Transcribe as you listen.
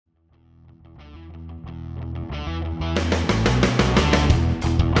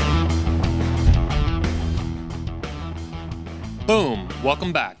Boom!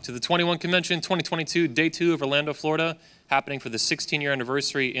 Welcome back to the 21 Convention 2022, Day 2 of Orlando, Florida, happening for the 16-year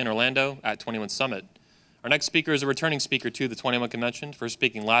anniversary in Orlando at 21 Summit. Our next speaker is a returning speaker to the 21 Convention for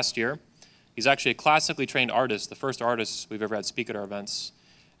speaking last year. He's actually a classically trained artist, the first artist we've ever had speak at our events,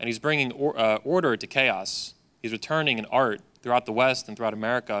 and he's bringing order to chaos. He's returning in art throughout the West and throughout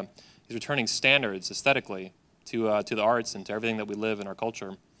America. He's returning standards aesthetically to the arts and to everything that we live in our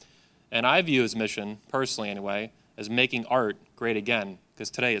culture. And I view his mission, personally anyway, as making art great again,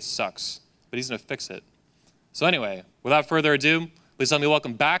 because today it sucks, but he's going to fix it. So anyway, without further ado, please let me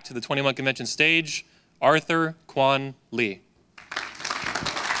welcome back to the 21 Convention stage, Arthur Kwon Lee.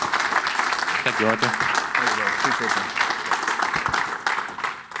 Thank you, Arthur. Thank you, appreciate you.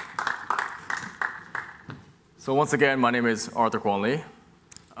 So once again, my name is Arthur Kwon Lee.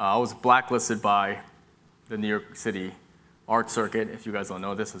 I was blacklisted by the New York City art circuit, if you guys don't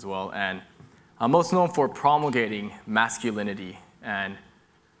know this as well, and I'm most known for promulgating masculinity and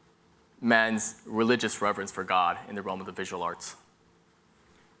man's religious reverence for God in the realm of the visual arts.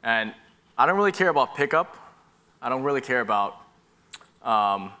 And I don't really care about pickup. I don't really care about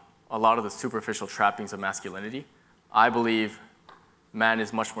a lot of the superficial trappings of masculinity. I believe man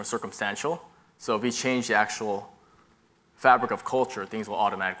is much more circumstantial. So if we change the actual fabric of culture, things will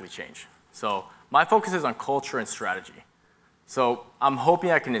automatically change. So my focus is on culture and strategy. So I'm hoping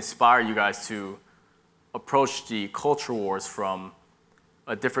I can inspire you guys to approach the culture wars from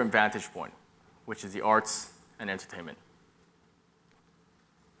a different vantage point, which is the arts and entertainment.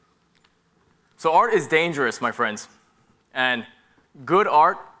 So art is dangerous, my friends. And good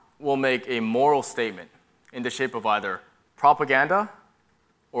art will make a moral statement in the shape of either propaganda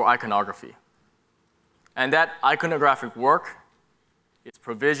or iconography. And that iconographic work is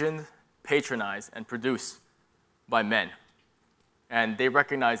provisioned, patronized, and produced by men. And they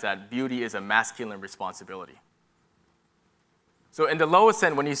recognize that beauty is a masculine responsibility. So in the lowest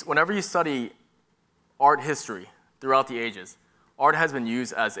end, whenever you study art history throughout the ages, art has been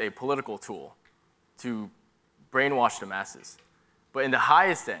used as a political tool to brainwash the masses. But in the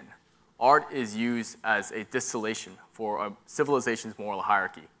highest end, art is used as a distillation for a civilization's moral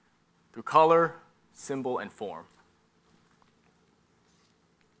hierarchy through color, symbol, and form.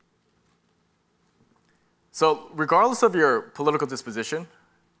 So regardless of your political disposition,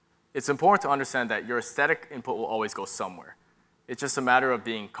 it's important to understand that your aesthetic input will always go somewhere. It's just a matter of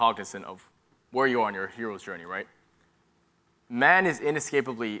being cognizant of where you are on your hero's journey, right? Man is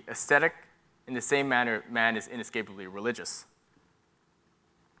inescapably aesthetic in the same manner man is inescapably religious.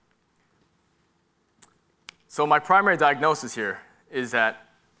 So my primary diagnosis here is that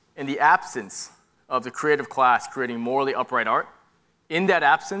in the absence of the creative class creating morally upright art, in that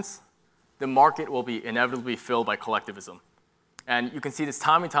absence, the market will be inevitably filled by collectivism. And you can see this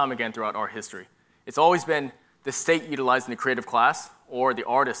time and time again throughout art history. It's always been the state utilizing the creative class or the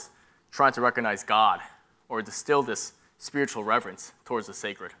artist trying to recognize God or distill this spiritual reverence towards the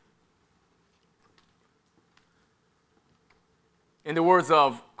sacred. In the words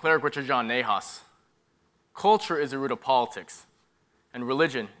of cleric Richard John Nahas, culture is the root of politics, and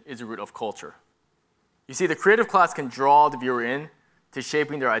religion is the root of culture. You see, the creative class can draw the viewer in to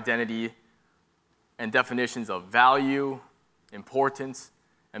shaping their identity and definitions of value, importance,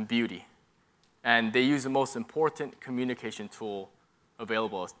 and beauty. And they use the most important communication tool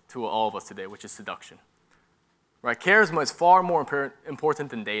available to all of us today, which is seduction. Right? Charisma is far more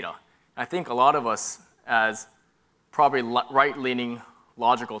important than data. I think a lot of us, as probably right-leaning,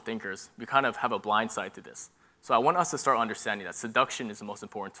 logical thinkers, we kind of have a blind side to this. So I want us to start understanding that seduction is the most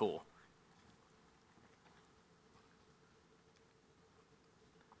important tool.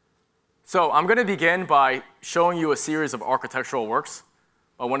 So I'm going to begin by showing you a series of architectural works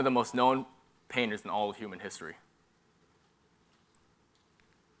by one of the most known painters in all of human history.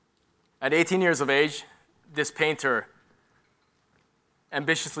 At 18 years of age, this painter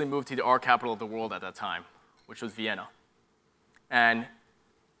ambitiously moved to the art capital of the world at that time, which was Vienna. And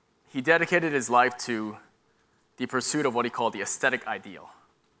he dedicated his life to the pursuit of what he called the aesthetic ideal.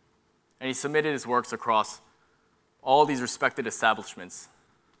 And he submitted his works across all these respected establishments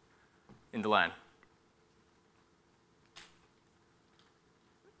in the land.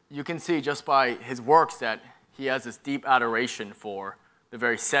 You can see just by his works that he has this deep adoration for the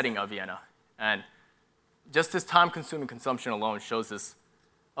very setting of Vienna. And just this time-consuming consumption alone shows this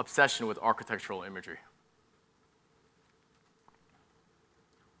obsession with architectural imagery.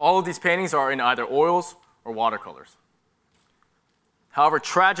 All of these paintings are in either oils or watercolors. However,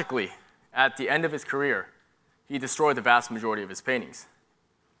 tragically, at the end of his career, he destroyed the vast majority of his paintings.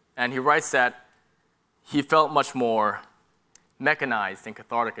 And he writes that he felt much more mechanized and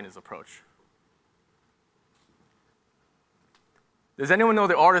cathartic in his approach. Does anyone know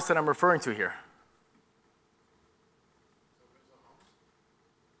the artist that I'm referring to here?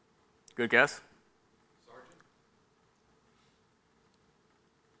 Good guess.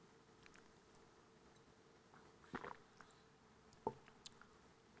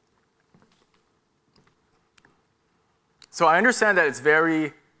 So I understand that it's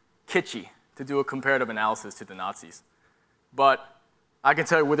very kitschy to do a comparative analysis to the Nazis. But I can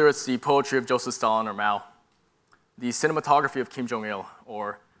tell you, whether it's the poetry of Joseph Stalin or Mao, the cinematography of Kim Jong-il,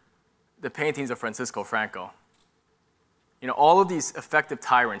 or the paintings of Francisco Franco, all of these effective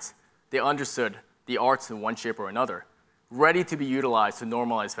tyrants, they understood the arts in one shape or another, ready to be utilized to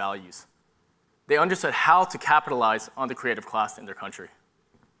normalize values. They understood how to capitalize on the creative class in their country.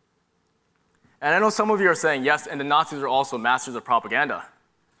 And I know some of you are saying, yes, and the Nazis are also masters of propaganda.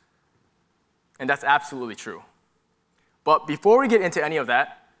 And that's absolutely true. But before we get into any of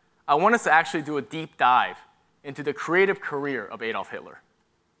that, I want us to actually do a deep dive into the creative career of Adolf Hitler.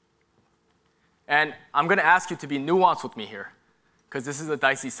 And I'm going to ask you to be nuanced with me here, because this is a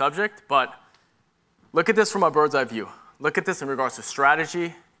dicey subject, but look at this from a bird's eye view. Look at this in regards to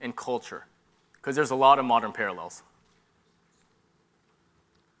strategy and culture, because there's a lot of modern parallels.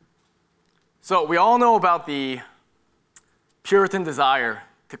 So we all know about the Puritan desire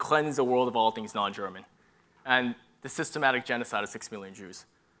to cleanse the world of all things non-German, and the systematic genocide of 6 million Jews.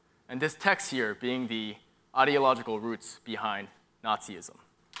 And this text here being the ideological roots behind Nazism.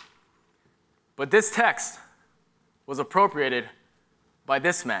 But this text was appropriated by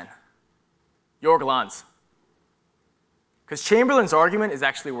this man, Jörg Lanz. Because Chamberlain's argument is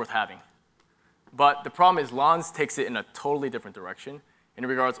actually worth having. But the problem is Lanz takes it in a totally different direction and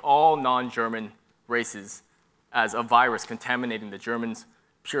regards all non-German races as a virus contaminating the Germans'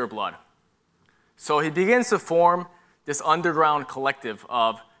 pure blood. So he begins to form this underground collective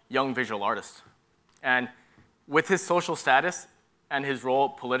of young visual artists. And with his social status and his role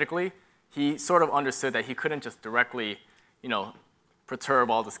politically, he sort of understood that he couldn't just directly,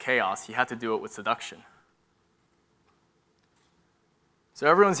 perturb all this chaos. He had to do it with seduction. So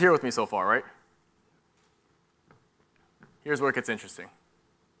everyone's here with me so far, right? Here's where it gets interesting.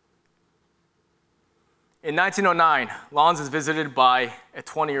 In 1909, Lanz is visited by a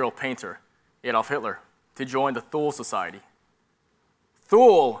 20-year-old painter, Adolf Hitler, to join the Thule Society.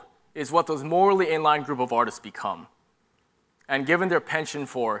 Thule is what those morally inline group of artists become. And given their penchant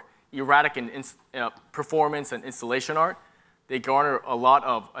for erratic performance and installation art, they garner a lot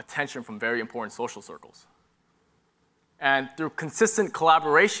of attention from very important social circles. And through consistent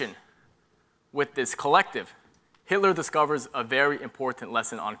collaboration with this collective, Hitler discovers a very important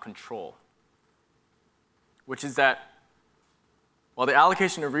lesson on control, which is that while the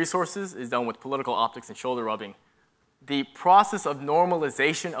allocation of resources is done with political optics and shoulder rubbing, the process of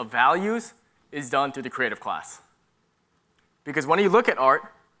normalization of values is done through the creative class. Because when you look at art,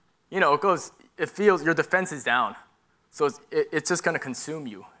 it feels your defense is down. So it's just going to consume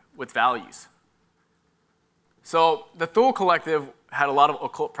you with values. So the Thule Collective had a lot of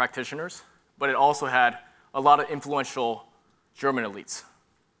occult practitioners, but it also had a lot of influential German elites,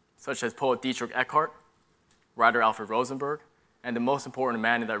 such as poet Dietrich Eckart, writer Alfred Rosenberg, and the most important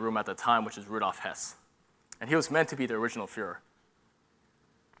man in that room at the time, which is Rudolf Hess. And he was meant to be the original Führer.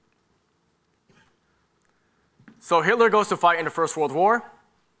 So Hitler goes to fight in the First World War,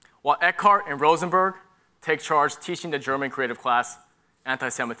 while Eckart and Rosenberg take charge teaching the German creative class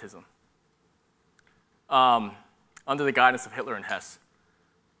anti-Semitism under the guidance of Hitler and Hess.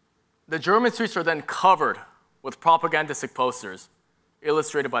 The German streets are then covered with propagandistic posters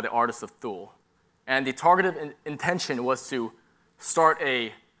illustrated by the artists of Thule. And the targeted intention was to start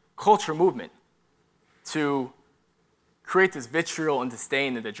a culture movement to create this vitriol and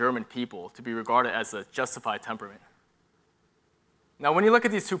disdain in the German people to be regarded as a justified temperament. Now, when you look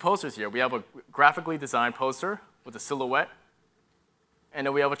at these two posters here, we have a graphically designed poster with a silhouette, and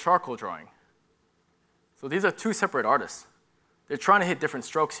then we have a charcoal drawing. So these are two separate artists. They're trying to hit different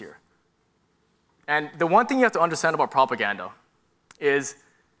strokes here. And the one thing you have to understand about propaganda is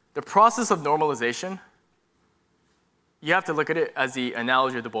the process of normalization, you have to look at it as the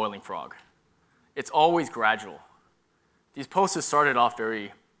analogy of the boiling frog. It's always gradual. These posters started off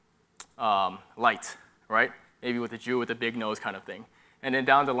very light, right? Maybe with a Jew with a big nose kind of thing. And then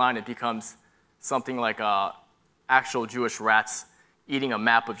down the line, it becomes something like actual Jewish rats eating a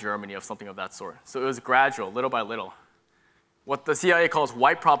map of Germany or something of that sort. So it was gradual, little by little. What the CIA calls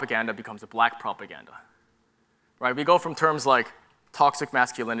white propaganda becomes a black propaganda, right? We go from terms like toxic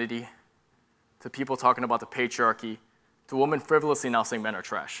masculinity to people talking about the patriarchy to women frivolously now saying men are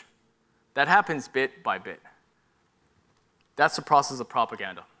trash. That happens bit by bit. That's the process of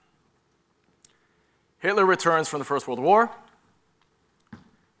propaganda. Hitler returns from the First World War,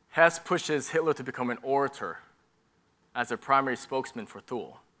 Hess pushes Hitler to become an orator as a primary spokesman for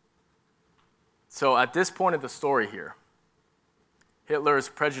Thule. So at this point of the story here, Hitler's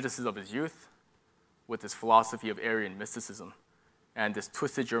prejudices of his youth, with his philosophy of Aryan mysticism, and this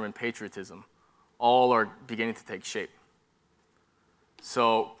twisted German patriotism, all are beginning to take shape.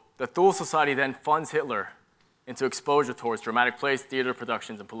 So the Thule Society then funds Hitler into exposure towards dramatic plays, theater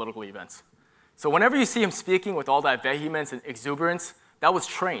productions, and political events. So whenever you see him speaking with all that vehemence and exuberance, that was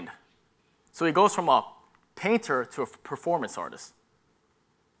trained. So he goes from a painter to a performance artist.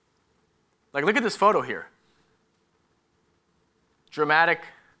 Like, look at this photo here. Dramatic,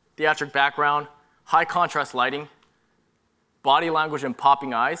 theatric background, high contrast lighting, body language and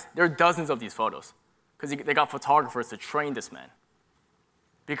popping eyes. There are dozens of these photos because they got photographers to train this man.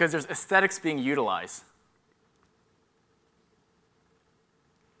 Because there's aesthetics being utilized.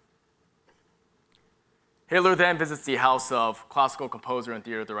 Hitler then visits the house of classical composer and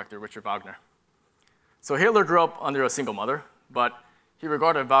theater director Richard Wagner. So Hitler grew up under a single mother, but he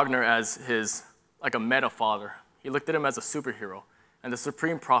regarded Wagner as like a meta father. He looked at him as a superhero and the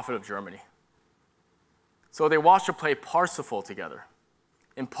supreme prophet of Germany. So they watched the play Parsifal together.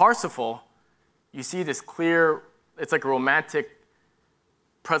 In Parsifal, you see this clear, it's like a romantic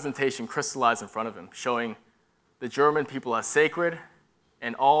presentation crystallized in front of him, showing the German people as sacred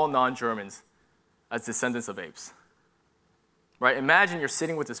and all non-Germans as descendants of apes. Right? Imagine you're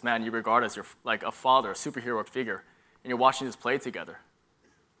sitting with this man you regard as like a father, a superheroic figure, and you're watching this play together.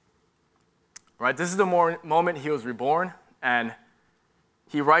 Right? This is the moment he was reborn, and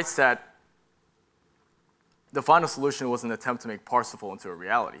he writes that the final solution was an attempt to make Parsifal into a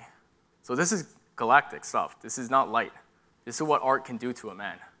reality. So this is galactic stuff. This is not light. This is what art can do to a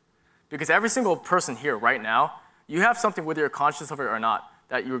man. Because every single person here right now, you have something, whether you're conscious of it or not,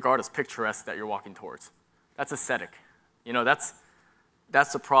 that you regard as picturesque that you're walking towards. That's aesthetic. You know, that's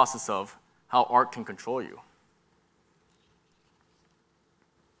the process of how art can control you.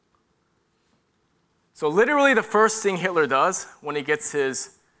 So literally the first thing Hitler does when he gets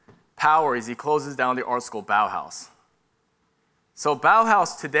his power is he closes down the art school Bauhaus. So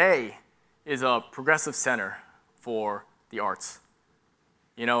Bauhaus today is a progressive center for the arts.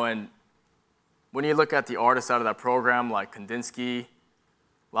 You know, and when you look at the artists out of that program like Kandinsky,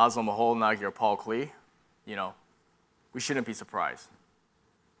 Laszlo Moholy-Nagy, or Paul Klee, you know, we shouldn't be surprised.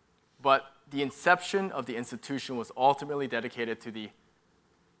 But the inception of the institution was ultimately dedicated to the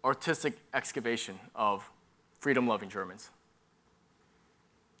artistic excavation of freedom-loving Germans.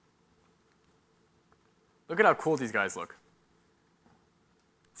 Look at how cool these guys look.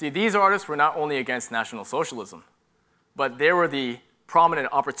 See, these artists were not only against National Socialism, but they were the prominent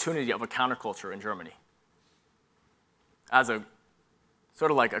opportunity of a counterculture in Germany as a sort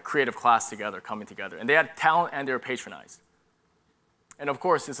of like a creative class together, coming together. And they had talent and they were patronized. And of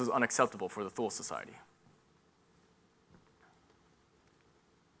course, this was unacceptable for the Thule Society.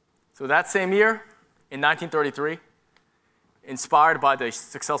 So that same year, in 1933, inspired by the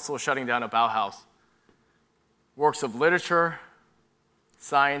successful shutting down of Bauhaus, works of literature,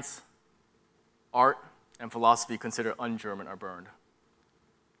 science, art, and philosophy considered un-German are burned.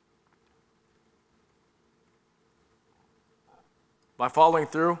 By following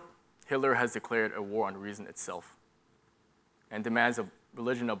through, Hitler has declared a war on reason itself and demands a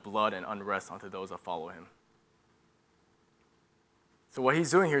religion of blood and unrest onto those that follow him. So what he's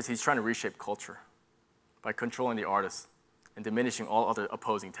doing here is he's trying to reshape culture by controlling the artists and diminishing all other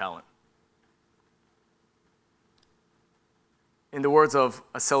opposing talent. In the words of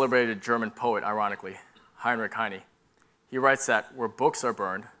a celebrated German poet, ironically, Heinrich Heine, he writes that where books are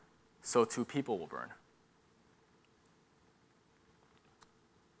burned, so too people will burn.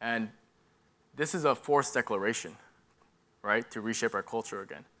 And this is a forced declaration, right, to reshape our culture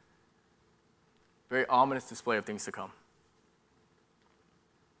again. Very ominous display of things to come.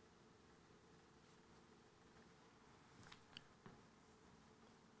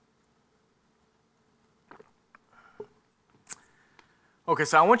 Okay,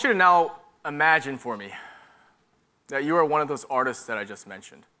 so I want you to now imagine for me that you are one of those artists that I just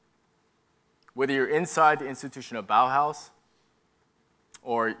mentioned. Whether you're inside the institution of Bauhaus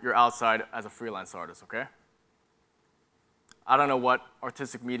or you're outside as a freelance artist, okay? I don't know what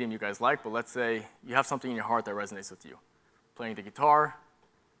artistic medium you guys like, but let's say you have something in your heart that resonates with you. Playing the guitar,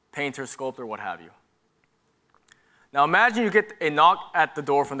 painter, sculptor, what have you. Now imagine you get a knock at the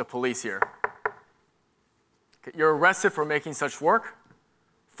door from the police here. You're arrested for making such work,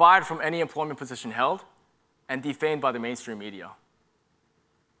 fired from any employment position held, and defamed by the mainstream media.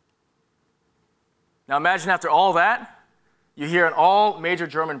 Now imagine after all that, you hear in all major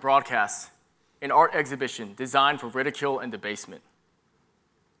German broadcasts an art exhibition designed for ridicule and debasement.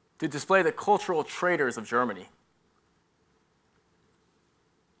 to display the cultural traitors of Germany.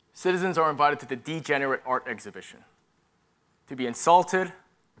 Citizens are invited to the degenerate art exhibition, to be insulted,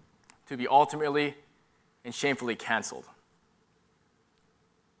 to be ultimately and shamefully canceled.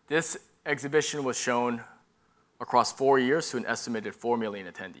 This exhibition was shown across 4 years to an estimated 4 million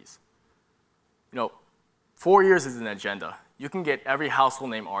attendees. 4 years is an agenda. You can get every household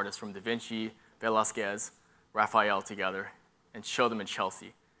name artist from Da Vinci, Velázquez, Raphael together and show them in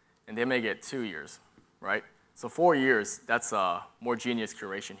Chelsea, and they may get 2 years, right? So 4 years, that's a more genius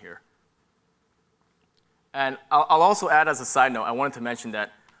curation here. And I'll also add as a side note, I wanted to mention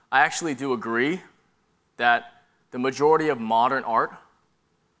that I actually do agree that the majority of modern art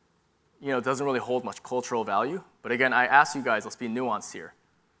doesn't really hold much cultural value. But again, I ask you guys, let's be nuanced here,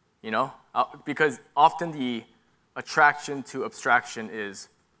 because often the attraction to abstraction is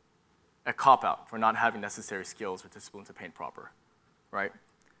a cop-out for not having necessary skills or discipline to paint proper, right?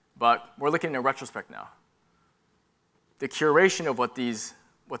 But we're looking in retrospect now. The curation of what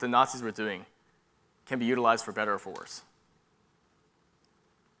the Nazis were doing can be utilized for better or for worse.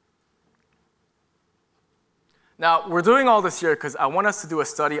 Now, we're doing all this here because I want us to do a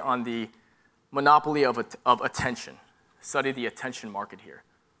study on the monopoly of attention, study the attention market here,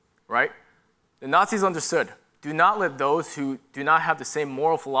 right? The Nazis understood, do not let those who do not have the same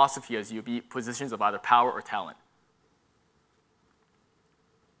moral philosophy as you be positions of either power or talent.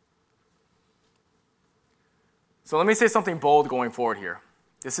 So let me say something bold going forward here.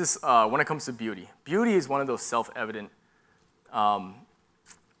 This is when it comes to beauty. Beauty is one of those self-evident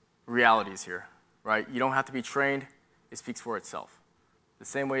realities here, right? You don't have to be trained. It speaks for itself. The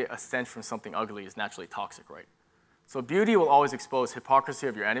same way a stench from something ugly is naturally toxic, right? So beauty will always expose hypocrisy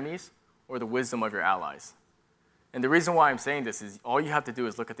of your enemies or the wisdom of your allies. And the reason why I'm saying this is all you have to do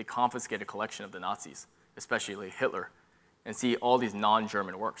is look at the confiscated collection of the Nazis, especially Hitler, and see all these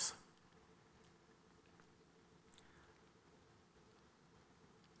non-German works.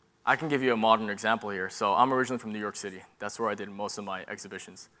 I can give you a modern example here. So I'm originally from New York City. That's where I did most of my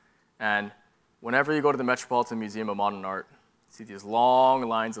exhibitions. And whenever you go to the Metropolitan Museum of Modern Art, you see these long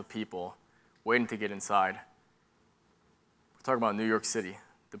lines of people waiting to get inside. We're talking about New York City,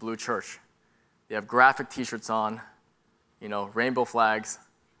 the Blue Church. They have graphic t-shirts on, rainbow flags,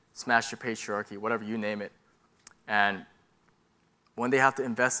 smash your patriarchy, whatever, you name it. And when they have to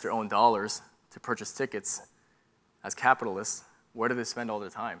invest their own dollars to purchase tickets as capitalists, where do they spend all their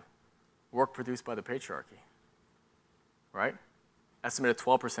time? Work produced by the patriarchy, right? Estimated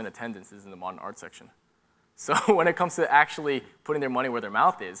 12% attendance is in the modern art section. So when it comes to actually putting their money where their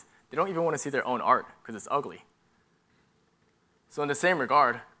mouth is, they don't even want to see their own art because it's ugly. So in the same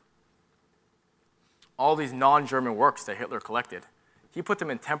regard, all these non-German works that Hitler collected, he put them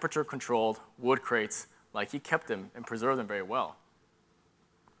in temperature-controlled wood crates, like he kept them and preserved them very well.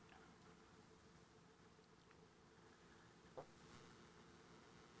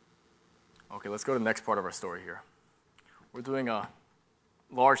 Okay, let's go to the next part of our story here. We're doing a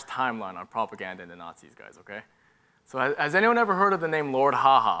large timeline on propaganda and the Nazis, guys, okay? So has anyone ever heard of the name Lord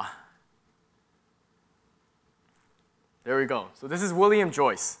Haha? There we go. So this is William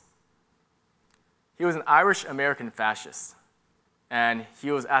Joyce. He was an Irish-American fascist. And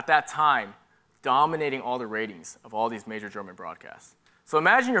he was, at that time, dominating all the ratings of all these major German broadcasts. So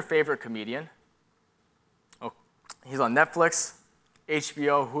imagine your favorite comedian. Oh, he's on Netflix,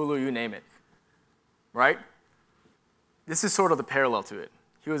 HBO, Hulu, you name it. Right? This is sort of the parallel to it.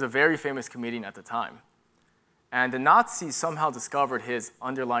 He was a very famous comedian at the time. And the Nazis somehow discovered his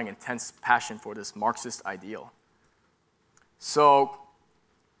underlying intense passion for this Marxist ideal. So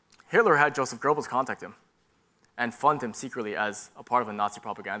Hitler had Joseph Goebbels contact him and fund him secretly as a part of a Nazi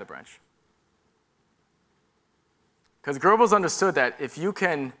propaganda branch. Because Goebbels understood that if you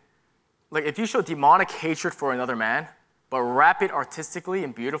show demonic hatred for another man, but wrap it artistically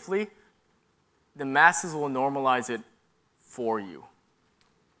and beautifully, the masses will normalize it for you.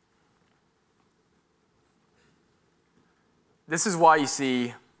 This is why you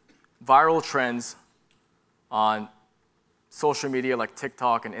see viral trends on social media like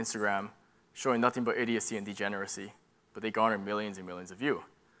TikTok and Instagram showing nothing but idiocy and degeneracy, but they garner millions and millions of views.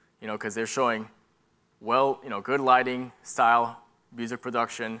 Because they're showing good lighting, style, music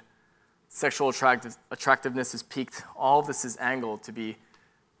production, sexual attractiveness is peaked. All of this is angled to be,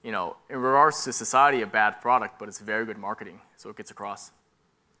 in regards to society, a bad product, but it's very good marketing, so it gets across.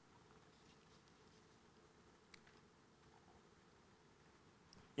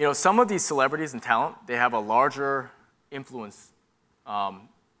 Some of these celebrities and talent, they have a larger influence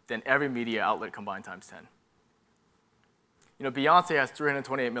than every media outlet combined times 10. Beyonce has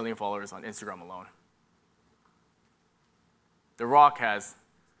 328 million followers on Instagram alone. The Rock has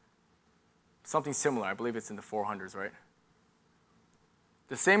something similar. I believe it's in the 400s, right?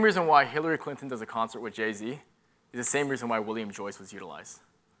 The same reason why Hillary Clinton does a concert with Jay-Z is the same reason why William Joyce was utilized.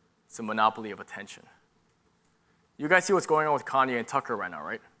 It's a monopoly of attention. You guys see what's going on with Kanye and Tucker right now,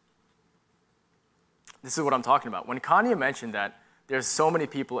 right? This is what I'm talking about. When Kanye mentioned that there's so many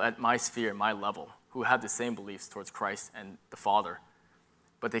people at my sphere, my level, who have the same beliefs towards Christ and the Father,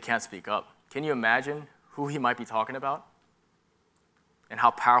 but they can't speak up. Can you imagine who he might be talking about? And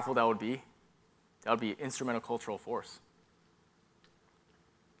how powerful that would be? That would be an instrumental cultural force.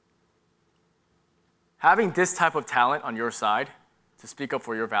 Having this type of talent on your side to speak up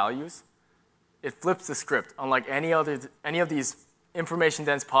for your values, it flips the script, unlike any of these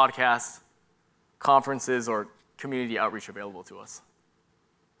information-dense podcasts, conferences, or community outreach available to us.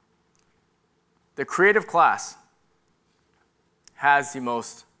 The creative class has the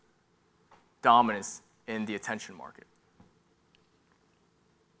most dominance in the attention market.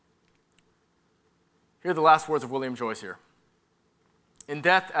 Here are the last words of William Joyce here. In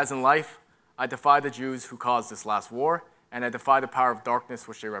death, as in life, I defy the Jews who caused this last war, and I defy the power of darkness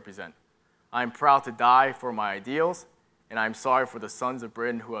which they represent. I am proud to die for my ideals, and I am sorry for the sons of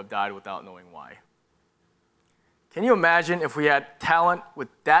Britain who have died without knowing why. Can you imagine if we had talent with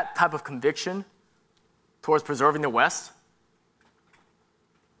that type of conviction towards preserving the West?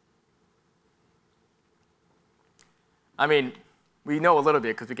 I mean, we know a little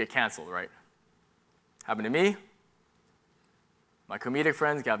bit because we get canceled, right? Happened to me, my comedic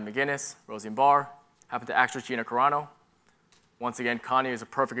friends, Gavin McGinnis, Rosie Barr, happened to actress Gina Carano. Once again, Kanye is a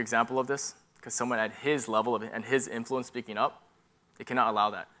perfect example of this because someone at his level and his influence speaking up, they cannot allow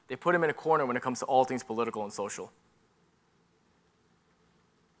that. They put him in a corner when it comes to all things political and social.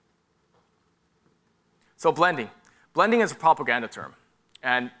 So blending. Blending is a propaganda term.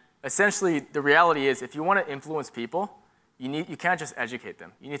 And essentially, the reality is if you want to influence people, you can't just educate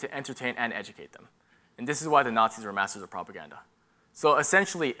them. You need to entertain and educate them. And this is why the Nazis were masters of propaganda. So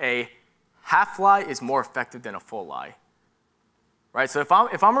essentially, a half lie is more effective than a full lie. Right? So if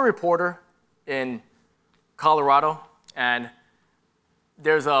I'm a reporter in Colorado and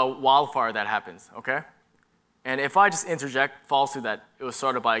there's a wildfire that happens, okay? And if I just interject falsely that it was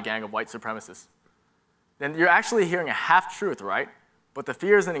started by a gang of white supremacists, then you're actually hearing a half-truth, right? But the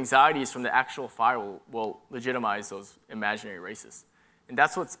fears and anxieties from the actual fire will legitimize those imaginary racists. And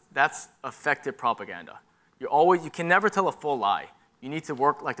that's effective propaganda. You can never tell a full lie. You need to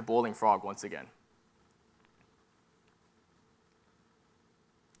work like the boiling frog once again.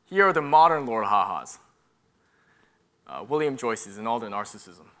 Here are the modern Lord Ha-Has. William Joyce's and all their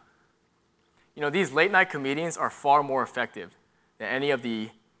narcissism. You know, these late-night comedians are far more effective than any of the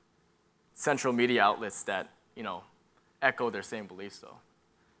central media outlets that, you know, echo their same beliefs, though.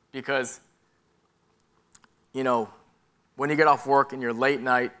 Because, you know, when you get off work and you're late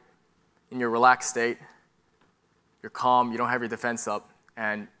night, in your relaxed state, you're calm, you don't have your defense up,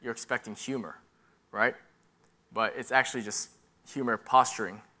 and you're expecting humor, right? But it's actually just humor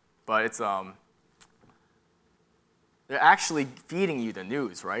posturing. But it's, they're actually feeding you the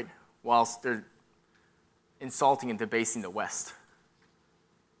news, right? Whilst they're insulting and debasing the West.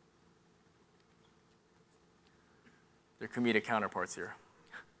 Their comedic counterparts here.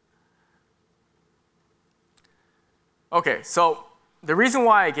 Okay, so the reason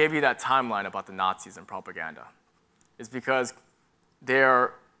why I gave you that timeline about the Nazis and propaganda is because they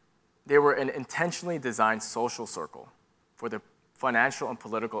were an intentionally designed social circle for the financial and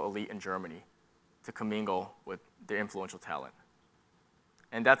political elite in Germany to commingle with their influential talent.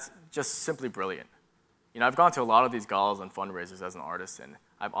 And that's just simply brilliant. You know, I've gone to a lot of these galas and fundraisers as an artist, and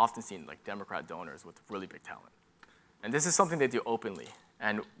I've often seen like Democrat donors with really big talent. And this is something they do openly.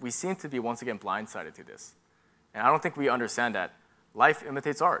 And we seem to be, once again, blindsided to this. And I don't think we understand that life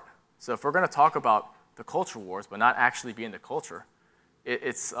imitates art. So if we're going to talk about the culture wars but not actually be in the culture,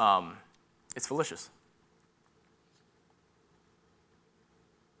 it's fallacious.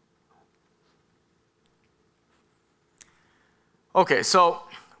 Okay, so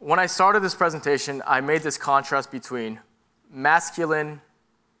when I started this presentation, I made this contrast between masculine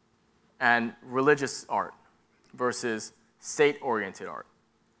and religious art versus state-oriented art,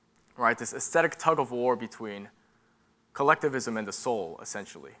 right? This aesthetic tug of war between collectivism and the soul,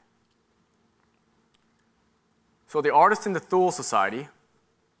 essentially. So the artists in the Thule Society,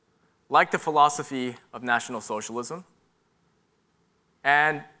 like the philosophy of National Socialism,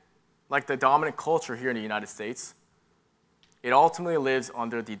 and like the dominant culture here in the United States, it ultimately lives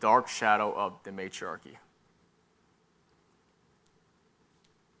under the dark shadow of the matriarchy.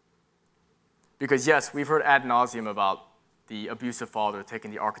 Because yes, we've heard ad nauseum about the abusive father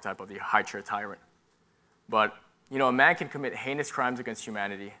taking the archetype of the high-chair tyrant. But, you know, a man can commit heinous crimes against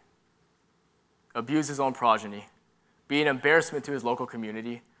humanity, abuse his own progeny, be an embarrassment to his local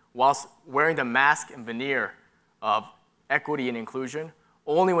community, whilst wearing the mask and veneer of equity and inclusion,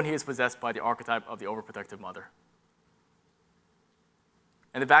 only when he is possessed by the archetype of the overprotective mother.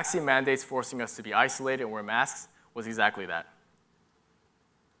 And the vaccine mandates forcing us to be isolated and wear masks was exactly that.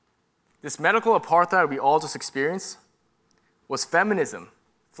 This medical apartheid we all just experienced was feminism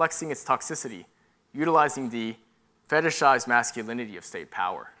flexing its toxicity, utilizing the fetishized masculinity of state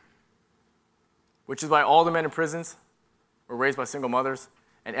power, which is why all the men in prisons were raised by single mothers,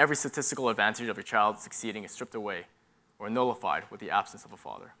 and every statistical advantage of a child succeeding is stripped away or nullified with the absence of a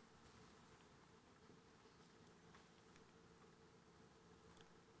father.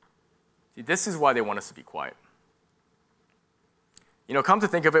 See, this is why they want us to be quiet. You know, come to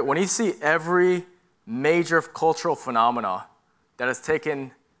think of it, when you see every major cultural phenomena that has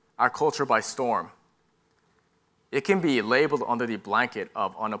taken our culture by storm, it can be labeled under the blanket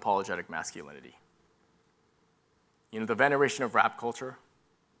of unapologetic masculinity. You know, the veneration of rap culture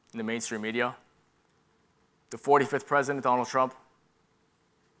in the mainstream media, the 45th president, Donald Trump,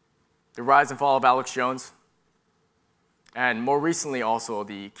 the rise and fall of Alex Jones, and more recently also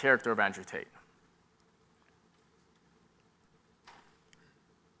the character of Andrew Tate.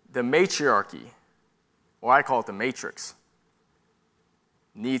 The matriarchy, or I call it the matrix,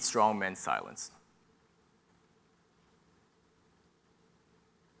 needs strong men silenced.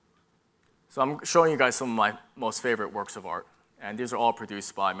 So I'm showing you guys some of my most favorite works of art, and these are all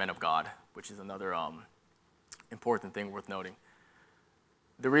produced by men of God, which is another important thing worth noting.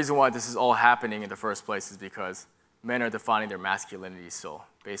 The reason why this is all happening in the first place is because men are defining their masculinity still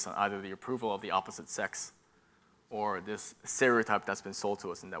based on either the approval of the opposite sex or this stereotype that's been sold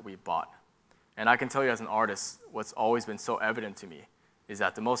to us and that we bought. And I can tell you as an artist, what's always been so evident to me is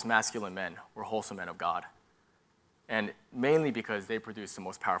that the most masculine men were wholesome men of God. And mainly because they produce the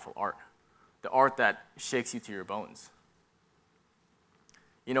most powerful art, the art that shakes you to your bones.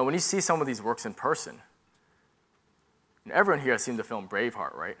 You know, when you see some of these works in person, everyone here has seen the film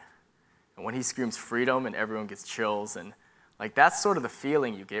Braveheart, right? And when he screams freedom and everyone gets chills, and like that's sort of the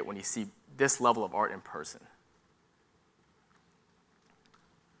feeling you get when you see this level of art in person.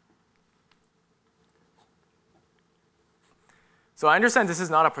 So I understand this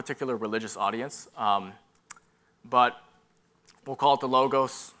is not a particular religious audience, but we'll call it the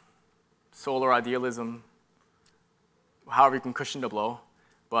Logos, solar idealism, however you can cushion the blow.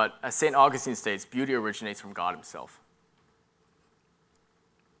 But as St. Augustine states, beauty originates from God himself.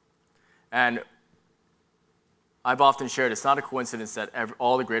 And I've often shared it's not a coincidence that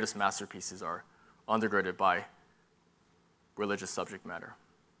all the greatest masterpieces are undergirded by religious subject matter.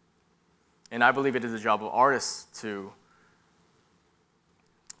 And I believe it is the job of artists to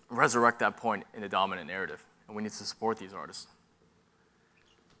resurrect that point in the dominant narrative, and we need to support these artists.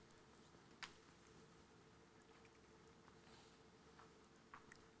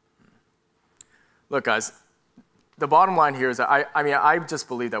 Look, guys, the bottom line here is that I just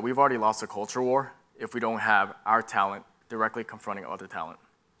believe that we've already lost a culture war if we don't have our talent directly confronting other talent.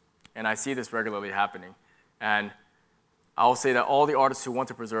 And I see this regularly happening. And I'll say that all the artists who want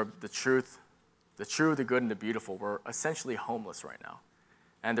to preserve the truth, the true, the good, and the beautiful, we're essentially homeless right now.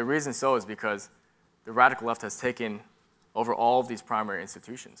 And the reason so is because the radical left has taken over all of these primary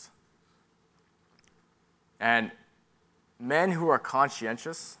institutions. And men who are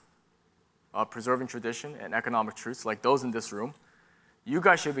conscientious of preserving tradition and economic truths, like those in this room, you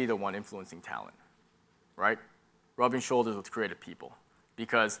guys should be the one influencing talent, right? Rubbing shoulders with creative people.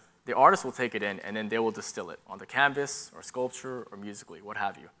 Because the artist will take it in and then they will distill it on the canvas or sculpture or musically, what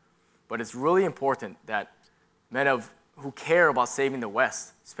have you. But it's really important that men who care about saving the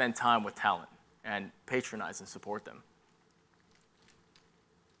West spend time with talent and patronize and support them.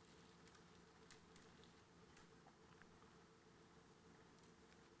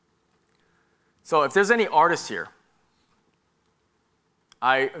 So if there's any artists here,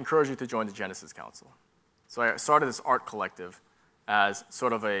 I encourage you to join the Genesis Council. So I started this art collective as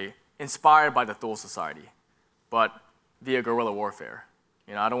sort of inspired by the Thule Society, but via guerrilla warfare.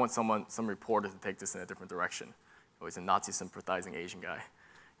 You know, I don't want some reporter to take this in a different direction. Oh, he's a Nazi sympathizing Asian guy.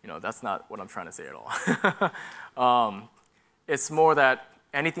 You know, that's not what I'm trying to say at all. It's more that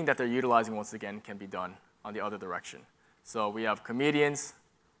anything that they're utilizing, once again, can be done on the other direction. So we have comedians,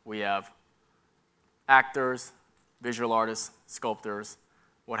 we have actors, visual artists, sculptors,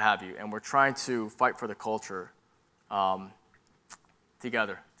 what have you. And we're trying to fight for the culture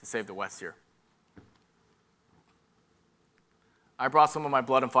together to save the West here. I brought some of my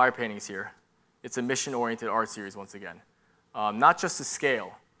blood and fire paintings here. It's a mission-oriented art series once again. Not just to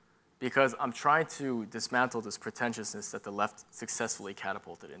scale, because I'm trying to dismantle this pretentiousness that the left successfully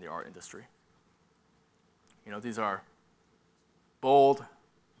catapulted in the art industry. You know, these are bold,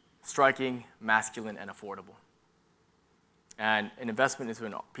 striking, masculine, and affordable. And an investment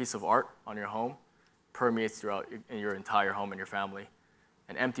into a piece of art on your home permeates throughout your entire home and your family.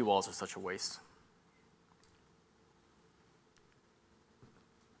 And empty walls are such a waste.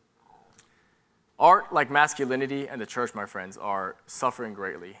 Art, like masculinity and the church, my friends, are suffering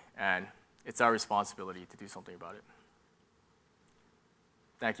greatly, and it's our responsibility to do something about it.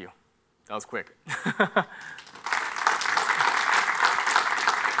 Thank you. That was quick.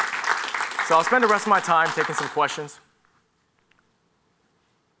 So I'll spend the rest of my time taking some questions.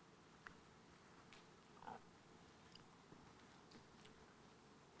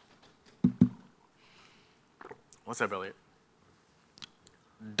 What's up, Elliot?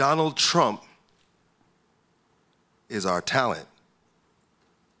 Donald Trump is our talent.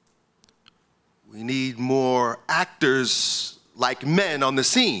 We need more actors like men on the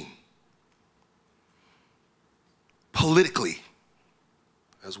scene, politically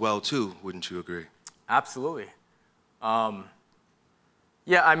as well too, wouldn't you agree? Absolutely.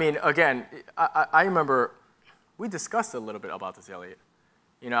 Yeah, I mean, again, I remember we discussed a little bit about this, Elliot.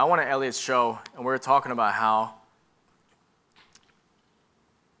 You know, I went to Elliot's show, and we were talking about how,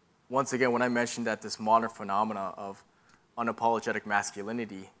 once again, when I mentioned that this modern phenomena of unapologetic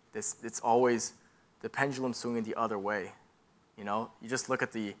masculinity, it's always the pendulum swinging the other way. You know, you just look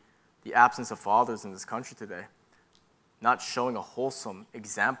at the absence of fathers in this country today, not showing a wholesome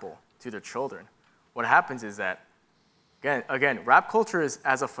example to their children. What happens is that, again, rap culture is,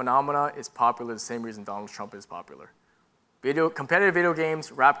 as a phenomena, is popular the same reason Donald Trump is popular. Competitive video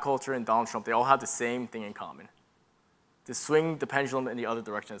games, rap culture, and Donald Trump, they all have the same thing in common: to swing the pendulum in the other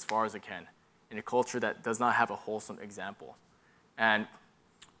direction as far as it can in a culture that does not have a wholesome example. And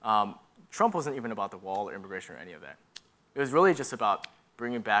Trump wasn't even about the wall or immigration or any of that. It was really just about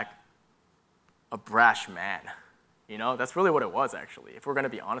bringing back a brash man. You know, that's really what it was, actually, if we're going to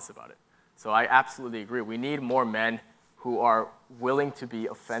be honest about it. So I absolutely agree. We need more men who are willing to be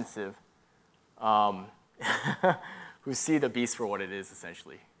offensive, who see the beast for what it is,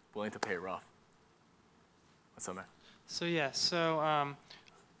 essentially, willing to pay rough. What's up, man? So yeah,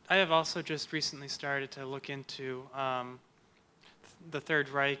 I have also just recently started to look into the Third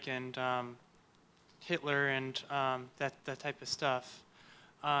Reich and Hitler and that type of stuff.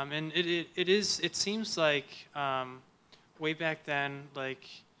 And it seems like way back then, like,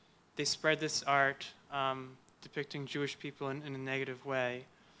 they spread this art depicting Jewish people in a negative way.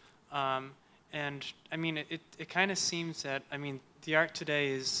 And I mean, it kind of seems that, I mean, the art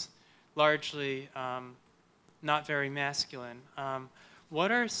today is largely not very masculine.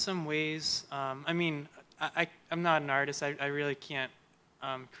 What are some ways, I mean, I'm not an artist, I really can't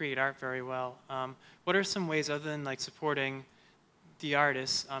create art very well. What are some ways, other than like supporting the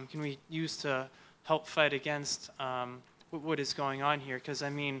artists, can we use to help fight against what is going on here? Because I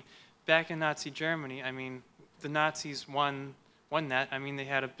mean, back in Nazi Germany, I mean, the Nazis won that. I mean, they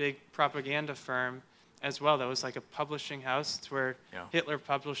had a big propaganda firm as well. That was like a publishing house. It's where Hitler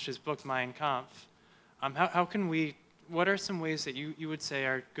published his book Mein Kampf. How can we? What are some ways that you would say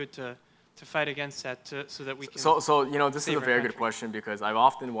are good to fight against that, so that we can? So you know, this is a very good question, because I've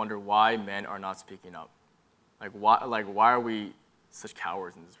often wondered why men are not speaking up. Like why are we such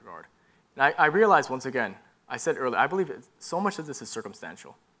cowards in this regard? And I realize, once again, I said earlier, I believe so much of this is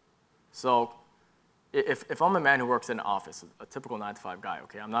circumstantial. So if I'm a man who works in an office, a typical 9-to-5 guy,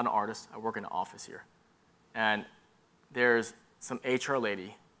 okay, I'm not an artist, I work in an office here, and there's some HR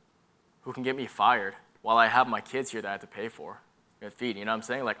lady who can get me fired while I have my kids here that I have to pay for and feed, you know what I'm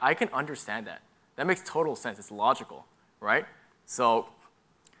saying? Like, I can understand that. That makes total sense, it's logical, right? So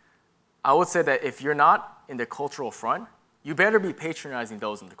I would say that if you're not in the cultural front, you better be patronizing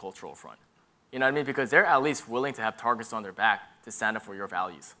those in the cultural front. You know what I mean? Because they're at least willing to have targets on their back to stand up for your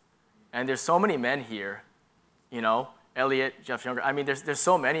values. And there's so many men here, you know, Elliot, Jeff Younger. I mean, there's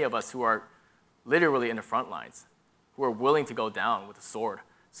so many of us who are literally in the front lines, who are willing to go down with a sword.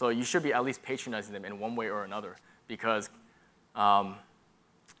 So you should be at least patronizing them in one way or another, because, you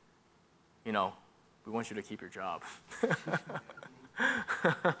know, we want you to keep your job.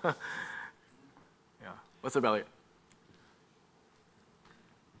 Yeah. What's up, Elliot?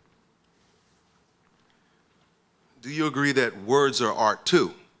 Do you agree that words are art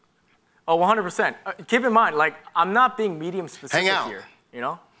too? Oh, 100%. Keep in mind, like, I'm not being medium specific here, you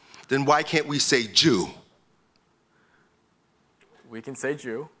know? Then why can't we say Jew? We can say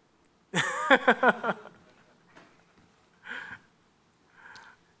Jew. Hi,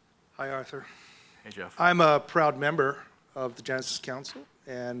 Arthur. Hey, Jeff. I'm a proud member of the Genesis Council,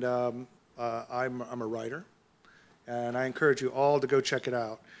 and I'm a writer, and I encourage you all to go check it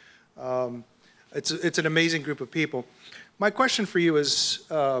out. It's an amazing group of people. My question for you is,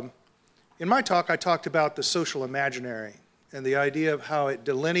 in my talk, I talked about the social imaginary and the idea of how it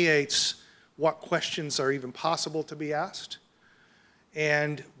delineates what questions are even possible to be asked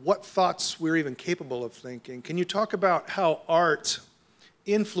and what thoughts we're even capable of thinking. Can you talk about how art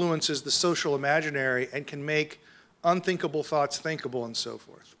influences the social imaginary and can make unthinkable thoughts thinkable and so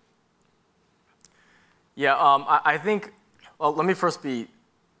forth? Yeah, I think, well, let me first be,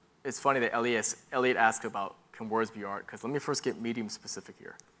 it's funny that Elliot asked about can words be art, because let me first get medium specific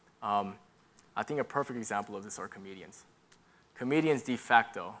here. I think a perfect example of this are comedians. Comedians de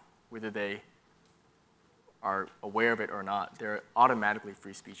facto, whether they are aware of it or not, they're automatically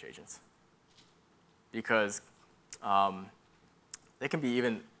free speech agents. Because they can be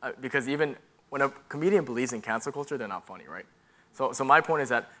even, because even when a comedian believes in cancel culture, they're not funny, right? So my point is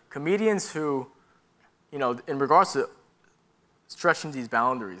that comedians who, you know, in regards to stretching these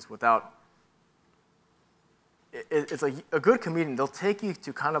boundaries without, it's like a good comedian, they'll take you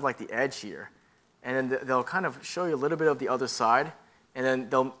to kind of like the edge here, and then they'll kind of show you a little bit of the other side, and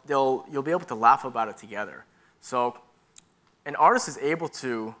then you'll be able to laugh about it together. So an artist is able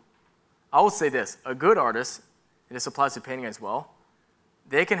to, I would say this, a good artist, and this applies to painting as well,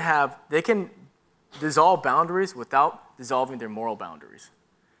 they can dissolve boundaries without dissolving their moral boundaries.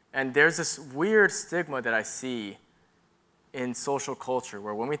 And there's this weird stigma that I see in social culture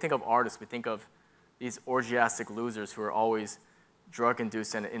where when we think of artists, we think of these orgiastic losers who are always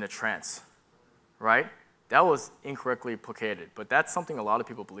drug-induced and in a trance, right? That was incorrectly placated, but that's something a lot of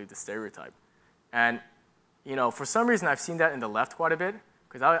people believe, the stereotype. And you know, for some reason, I've seen that in the left quite a bit,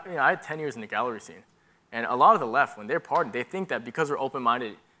 because I had 10 years in the gallery scene. And a lot of the left, when they're pardoned, they think that because we're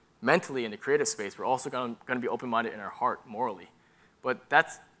open-minded mentally in the creative space, we're also going to be open-minded in our heart morally. But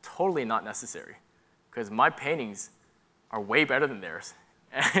that's totally not necessary, because my paintings are way better than theirs.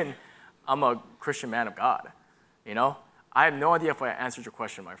 And I'm a Christian man of God, you know? I have no idea if I answered your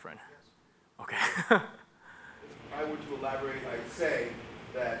question, my friend. Yes. Okay. If I were to elaborate, I'd say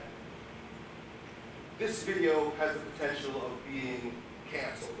that this video has the potential of being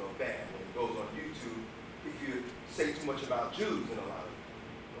canceled or banned when it goes on YouTube if you say too much about Jews in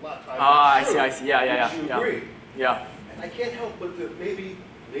a lot of times. I see. Yeah. You agree. Yeah. And I can't help but to maybe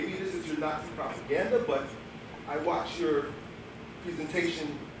this is your Nazi propaganda, but I watch your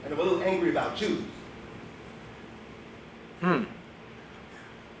presentation and I'm a little angry about Jews. I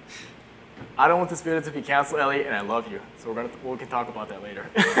don't want this video to be canceled, Elliot, and I love you. So we can talk about that later.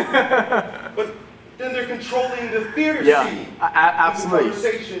 But then they're controlling the theater scene. Absolutely. The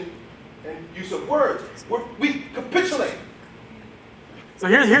conversation and use of words. We capitulate. So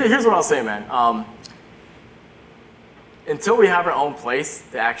here's what I'll say, man. Until we have our own place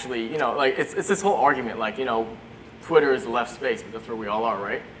to actually, you know, like it's this whole argument, like, you know, Twitter is the left space, but that's where we all are,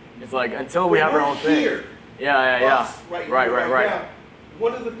 right? It's like until we have our own thing. Yeah. Right. Now,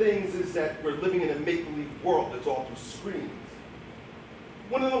 one of the things is that we're living in a make-believe world that's all through screens.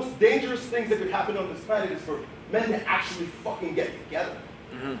 One of the most dangerous things that could happen on this planet is for men to actually fucking get together.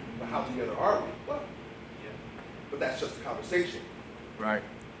 But how together are we? Well, but that's just a conversation. Right.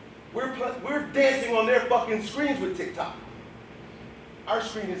 We're dancing on their fucking screens with TikTok. Our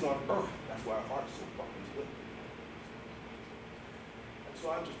screen is on Earth. That's why our heart's so fucking split. And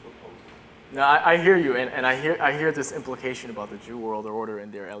so I'm just proposing. No, I hear you, and I hear this implication about the Jew world order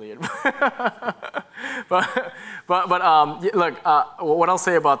in there, Elliot. but look, what I'll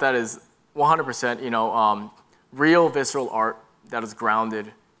say about that is 100%. You know, real visceral art that is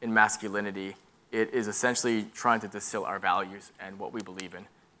grounded in masculinity. It is essentially trying to distill our values and what we believe in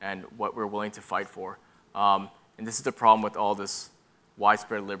and what we're willing to fight for. And this is the problem with all this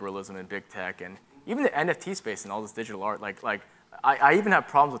widespread liberalism and big tech and even the NFT space and all this digital art. I even have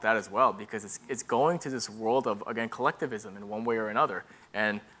problems with that as well because it's going to this world of, again, collectivism in one way or another.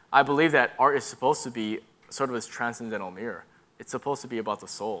 And I believe that art is supposed to be sort of this transcendental mirror. It's supposed to be about the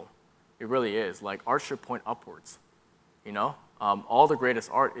soul. It really is. Like, art should point upwards, you know? All the greatest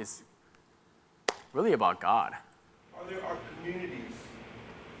art is really about God. Are there art communities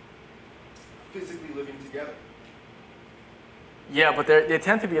physically living together? Yeah, but they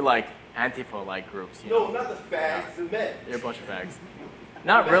tend to be like Antifa-like groups. You know? Not the fags, the men. They're a bunch of fags.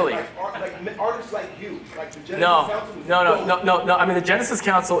 Not really. Like artists like you, like the Genesis Council. No. I mean, the Genesis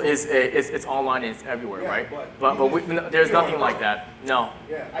Council it's online and it's everywhere, right? But there's nothing like that. No.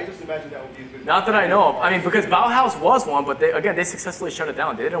 Yeah, I just imagine that would be a good. Not that I know of. I mean, because Bauhaus was one, but they successfully shut it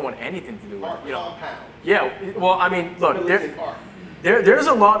down. They didn't want anything to do with it. You know. Yeah. Well, I mean, look, there's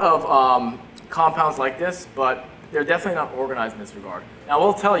a lot of compounds like this, but they're definitely not organized in this regard. Now, I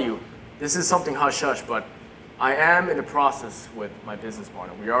will tell you, this is something hush-hush, but I am in the process with my business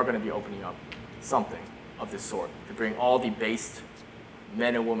partner. We are going to be opening up something of this sort, to bring all the based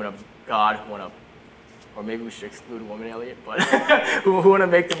men and women of God who want to, or maybe we should exclude women, Elliot, but who want to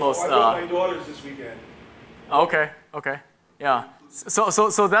make the most. I brought my daughters this weekend. Okay, yeah.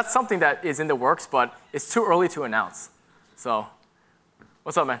 So that's something that is in the works, but it's too early to announce. So,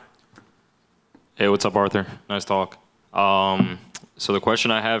 what's up, man? Hey, what's up, Arthur? Nice talk. So the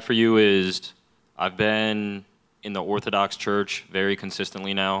question I have for you is, I've been in the Orthodox Church very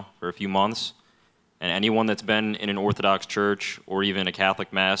consistently now for a few months, and anyone that's been in an Orthodox church or even a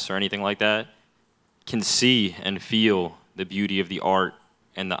Catholic Mass or anything like that can see and feel the beauty of the art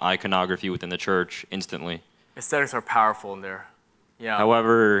and the iconography within the church instantly. Aesthetics are powerful in there. Yeah.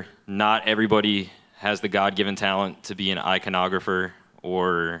 However, not everybody has the God-given talent to be an iconographer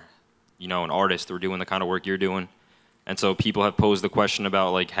or, you know, an artist or doing the kind of work you're doing. And so people have posed the question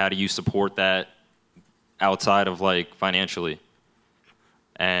about, like, how do you support that outside of, like, financially?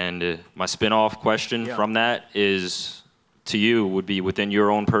 And my spin-off question from that is, to you, would be within your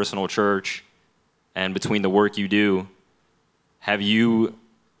own personal church and between the work you do, have you,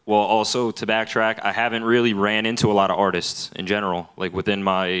 well, also to backtrack, I haven't really ran into a lot of artists in general, like within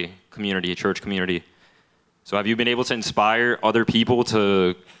my community, church community. So have you been able to inspire other people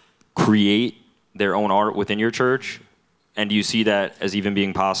to create their own art within your church? And do you see that as even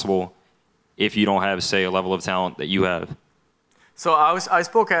being possible if you don't have, say, a level of talent that you have? So I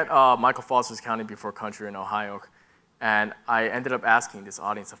spoke at Michael Foster's County Before Country in Ohio, and I ended up asking this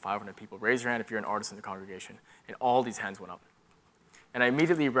audience of 500 people, raise your hand if you're an artist in the congregation, and all these hands went up. And I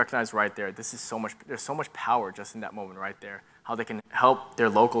immediately recognized right there, there's so much power just in that moment right there, how they can help their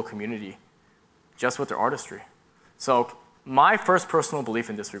local community just with their artistry. So my first personal belief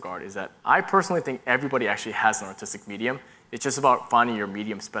in this regard is that I personally think everybody actually has an artistic medium. It's just about finding your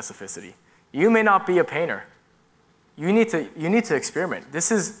medium specificity. You may not be a painter. You need to experiment.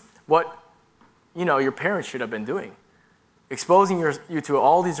 This is what, you know, your parents should have been doing. Exposing you to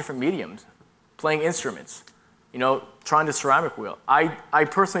all these different mediums, playing instruments, you know, trying the ceramic wheel. I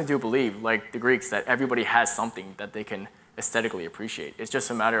personally do believe, like the Greeks, that everybody has something that they can aesthetically appreciate. It's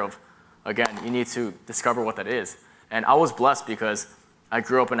just a matter of, again, you need to discover what that is. And I was blessed because I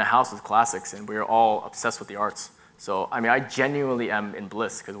grew up in a house with classics and we were all obsessed with the arts. So, I mean, I genuinely am in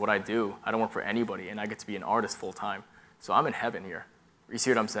bliss because what I do, I don't work for anybody and I get to be an artist full time. So I'm in heaven here. You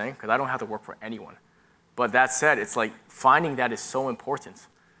see what I'm saying? Because I don't have to work for anyone. But that said, it's like finding that is so important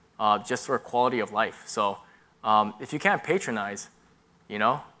just for quality of life. So if you can't patronize, you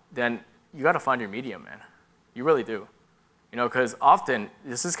know, then you got to find your medium, man. You really do. You know, because often,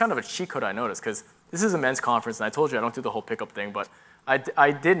 this is kind of a cheat code I noticed, because this is a men's conference, and I told you I don't do the whole pickup thing, but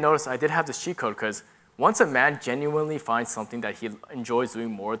I did notice I did have this cheat code, because once a man genuinely finds something that he enjoys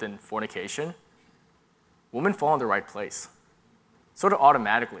doing more than fornication, women fall in the right place. Sort of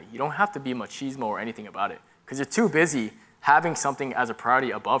automatically. You don't have to be machismo or anything about it, because you're too busy having something as a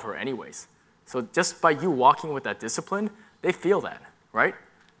priority above her anyways. So just by you walking with that discipline, they feel that, right?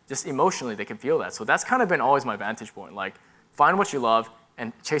 Just emotionally, they can feel that. So that's kind of been always my vantage point. Like, find what you love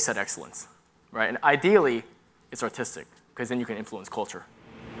and chase that excellence, right? And ideally, it's artistic, because then you can influence culture.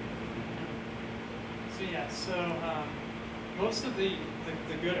 So yeah, most of the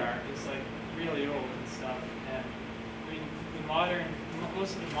good art is like really old and stuff, and I mean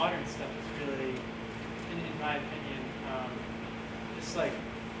most of the modern stuff is really, in my opinion, just like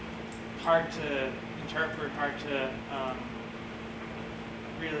hard to interpret, hard to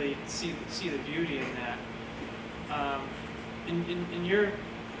really see the beauty in that. In your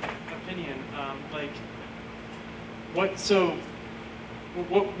opinion, like what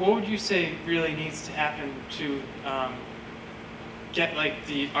would you say really needs to happen to get like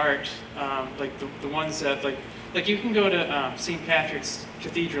the art, like the ones that like you can go to St. Patrick's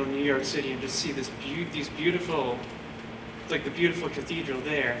Cathedral in New York City and just see these beautiful, like the beautiful cathedral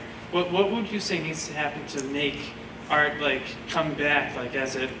there. What would you say needs to happen to make art like come back like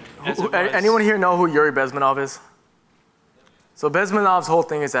as it was? Anyone here know who Yuri Bezmenov is? So Bezmenov's whole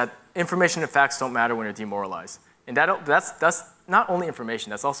thing is that information and facts don't matter when you're demoralized. And that's not only information,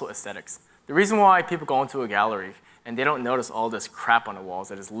 that's also aesthetics. The reason why people go into a gallery and they don't notice all this crap on the walls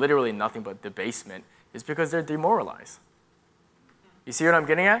that is literally nothing but debasement is because they're demoralized. You see what I'm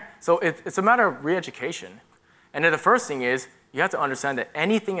getting at? So it's a matter of re-education. And then the first thing is, you have to understand that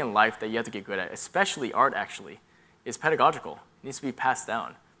anything in life that you have to get good at, especially art actually, is pedagogical. It needs to be passed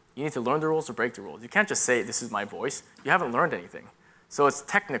down. You need to learn the rules or break the rules. You can't just say, this is my voice. You haven't learned anything. So it's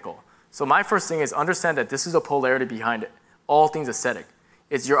technical. So my first thing is understand that this is a polarity behind all things aesthetic.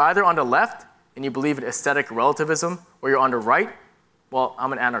 It's you're either on the left and you believe in aesthetic relativism, or you're on the right. Well,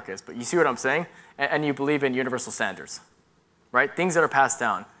 I'm an anarchist, but you see what I'm saying? And you believe in universal standards, right? Things that are passed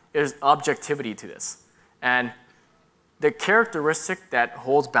down. there's objectivity to this. And the characteristic that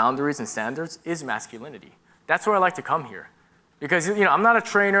holds boundaries and standards is masculinity. That's where I like to come here. Because I'm not a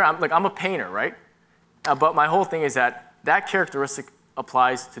trainer, I'm a painter, right? But my whole thing is that characteristic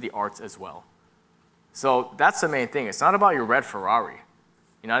applies to the arts as well. So that's the main thing. It's not about your red Ferrari.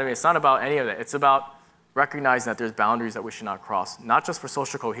 You know what I mean? It's not about any of that. It's about recognizing that there's boundaries that we should not cross, not just for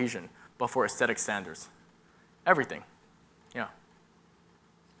social cohesion, but for aesthetic standards. Everything. Yeah.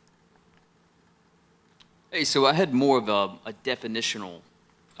 Hey, so I had more of a definitional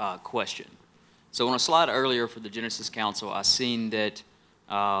question. So on a slide earlier for the Genesis Council, I seen that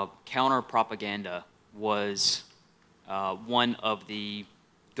counter-propaganda was one of the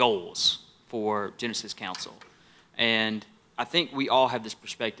goals for Genesis Council. And I think we all have this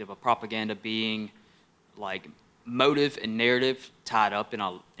perspective of propaganda being like motive and narrative tied up in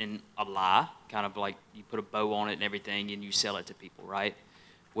a lie, kind of like you put a bow on it and everything and you sell it to people, right?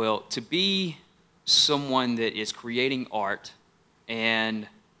 Well, to be someone that is creating art and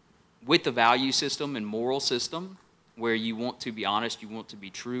with the value system and moral system where you want to be honest, you want to be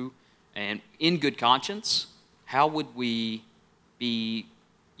true, and in good conscience, how would we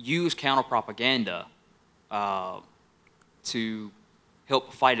use counter-propaganda to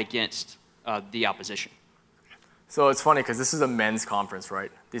help fight against the opposition? So it's funny because this is a men's conference,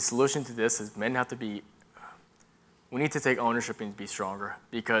 right? The solution to this is men have to be, we need to take ownership and be stronger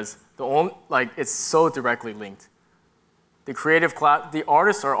because it's so directly linked. The creative class, the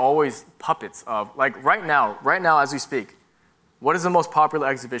artists are always puppets of, like right now as we speak, what is the most popular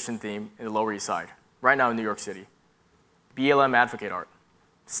exhibition theme in the Lower East Side? Right now in New York City. BLM advocate art.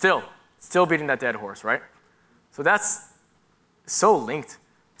 Still beating that dead horse, right? So that's so linked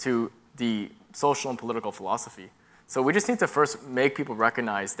to the social and political philosophy. So we just need to first make people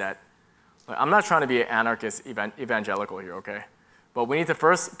recognize that, like, I'm not trying to be an anarchist evangelical here, okay? But we need to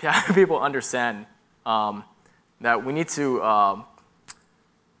first have people understand that we need to, God,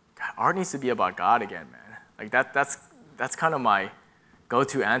 art needs to be about God again, man. Like that's kind of my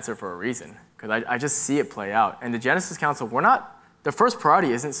go-to answer for a reason, because I just see it play out. And the Genesis Council, the first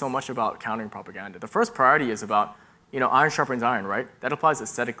priority isn't so much about countering propaganda. The first priority is about, iron sharpens iron, right? That applies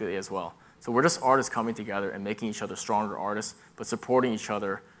aesthetically as well. So we're just artists coming together and making each other stronger artists, but supporting each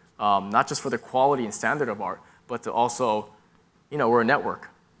other, not just for the quality and standard of art, but to also, we're a network.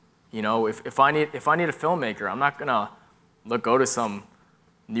 If I need a filmmaker, I'm not gonna go to some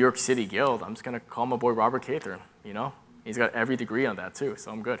New York City guild. I'm just gonna call my boy Robert Cather. He's got every degree on that too, so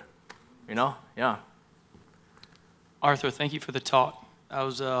I'm good. Yeah. Arthur, thank you for the talk. That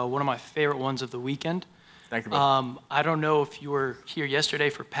was one of my favorite ones of the weekend. Thank you, brother. I don't know if you were here yesterday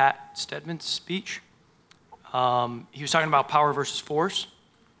for Pat Stedman's speech. He was talking about power versus force.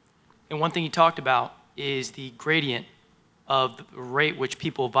 And one thing he talked about is the gradient of the rate which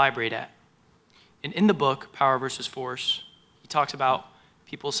people vibrate at. And in the book, Power versus Force, he talks about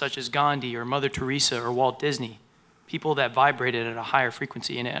people such as Gandhi or Mother Teresa or Walt Disney, people that vibrated at a higher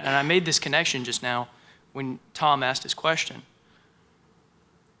frequency. And I made this connection just now when Tom asked his question.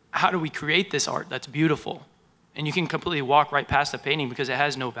 How do we create this art that's beautiful? And you can completely walk right past the painting because it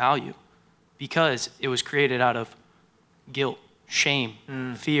has no value, because it was created out of guilt, shame,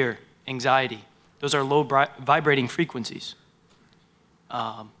 fear, anxiety. Those are low vibrating frequencies.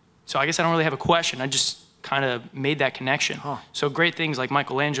 So I guess I don't really have a question. I just kind of made that connection. Huh. So great things like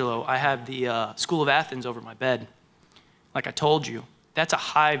Michelangelo, I have the School of Athens over my bed. Like I told you, that's a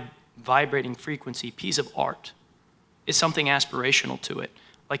high vibrating frequency piece of art. It's something aspirational to it.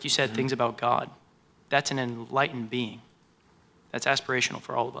 Like you said, things about God. That's an enlightened being. That's aspirational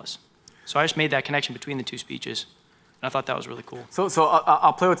for all of us. So I just made that connection between the two speeches, and I thought that was really cool. So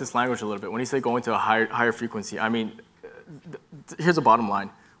I'll play with this language a little bit. When you say going to a higher frequency, I mean, here's the bottom line.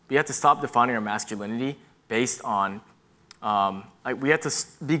 We have to stop defining our masculinity based on, we have to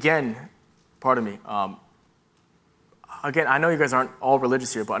begin, pardon me, again, I know you guys aren't all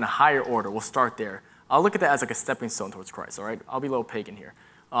religious here, but in a higher order, we'll start there. I'll look at that as like a stepping stone towards Christ, all right? I'll be a little pagan here.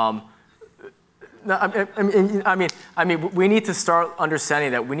 I mean, we need to start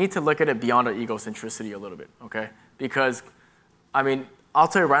understanding that we need to look at it beyond our egocentricity a little bit, okay? Because, I mean, I'll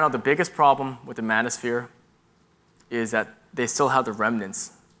tell you right now, the biggest problem with the Manosphere is that they still have the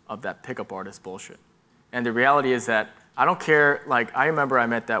remnants of that pickup artist bullshit. And the reality is that I don't care, like, I remember I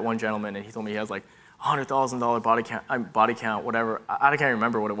met that one gentleman and he told me he has like $100,000 body count, whatever. I can't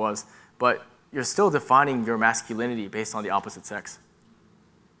remember what it was, but you're still defining your masculinity based on the opposite sex.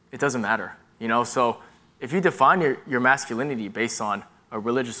 It doesn't matter, So if you define your masculinity based on a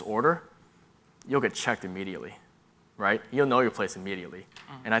religious order, you'll get checked immediately, right? You'll know your place immediately.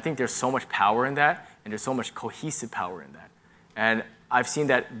 And I think there's so much power in that, and there's so much cohesive power in that. And I've seen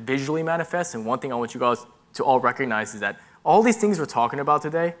that visually manifest, and one thing I want you guys to all recognize is that all these things we're talking about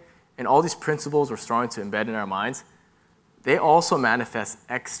today, and all these principles we're starting to embed in our minds, they also manifest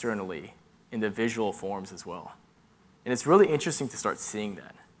externally in the visual forms as well. And it's really interesting to start seeing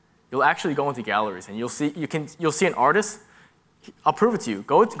that. You'll actually go into galleries and you'll see an artist. I'll prove it to you.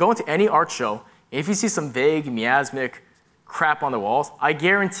 Go into any art show, and if you see some vague, miasmic crap on the walls, I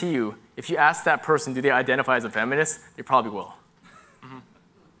guarantee you, if you ask that person, do they identify as a feminist, they probably will. Mm-hmm.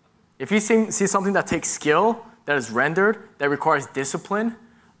 If you see something that takes skill, that is rendered, that requires discipline,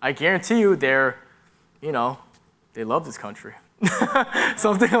 I guarantee you they love this country.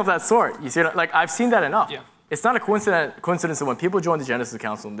 Something of that sort. You see, like I've seen that enough. Yeah. It's not a coincidence that when people join the Genesis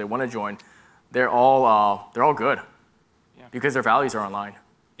Council and they want to join, they're all good, because their values are online.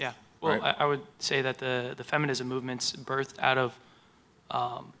 Yeah. Well, right? I would say that the feminism movement's birthed out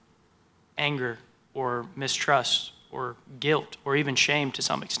of anger or mistrust or guilt or even shame to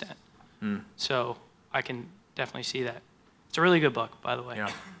some extent. So I can definitely see that. It's a really good book, by the way.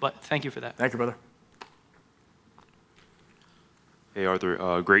 Yeah. But thank you for that. Thank you, brother. Hey,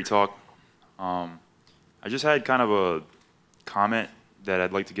 Arthur. Great talk. I just had kind of a comment that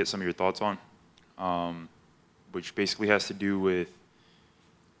I'd like to get some of your thoughts on, which basically has to do with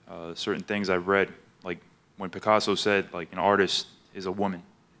certain things I've read. Like when Picasso said, like, an artist is a woman.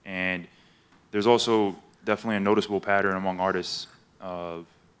 And there's also definitely a noticeable pattern among artists of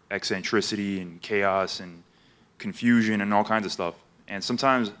eccentricity and chaos and confusion and all kinds of stuff. And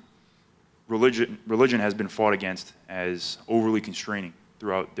sometimes religion has been fought against as overly constraining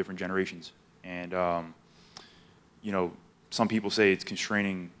throughout different generations. And some people say it's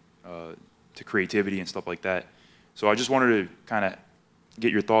constraining to creativity and stuff like that. So I just wanted to kind of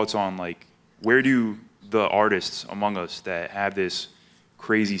get your thoughts on, like, where do the artists among us that have this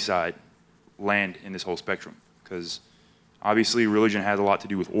crazy side land in this whole spectrum? Because obviously religion has a lot to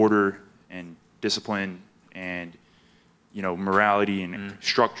do with order and discipline and morality and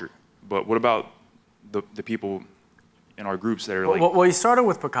structure. But what about the people in our groups that are like... Well, you started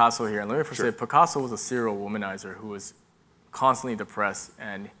with Picasso here, and let me first say, Picasso was a serial womanizer who was constantly depressed,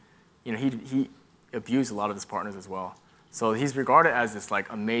 and he abused a lot of his partners as well. So he's regarded as this like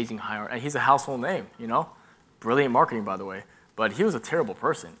amazing high art, and he's a household name, brilliant marketing, by the way. But he was a terrible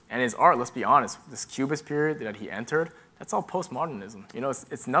person, and his art, let's be honest, this Cubist period that he entered, that's all postmodernism.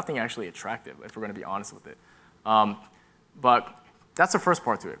 It's nothing actually attractive, if we're going to be honest with it. But that's the first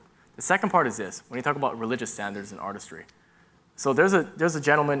part to it. The second part is this: when you talk about religious standards and artistry. So there's a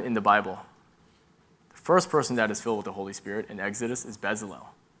gentleman in the Bible. The first person that is filled with the Holy Spirit in Exodus is Bezalel.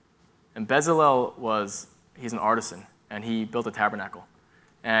 And Bezalel he's an artisan, and he built a tabernacle.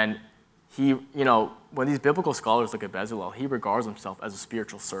 And he, when these biblical scholars look at Bezalel, he regards himself as a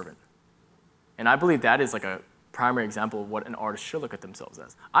spiritual servant. And I believe that is like a primary example of what an artist should look at themselves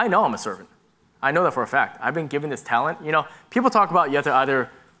as. I know I'm a servant. I know that for a fact. I've been given this talent. People talk about you have to either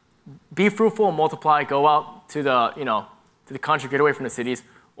be fruitful and multiply, go out to the country, get away from the cities,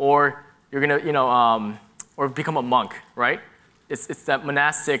 or you're gonna, or become a monk, right? It's that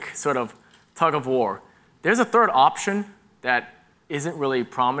monastic sort of tug of war. There's a third option that isn't really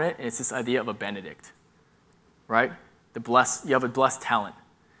prominent, and it's this idea of a Benedict, right? You have a blessed talent.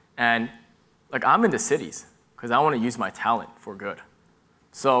 And like I'm in the cities because I want to use my talent for good.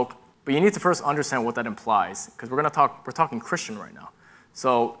 So, but you need to first understand what that implies, because we're talking Christian right now.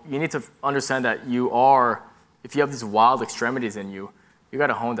 So you need to understand that if you have these wild extremities in you, you got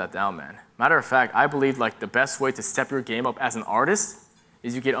to hone that down, man. Matter of fact, I believe like the best way to step your game up as an artist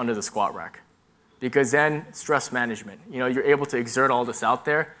is you get under the squat rack. Because then stress management, you're able to exert all this out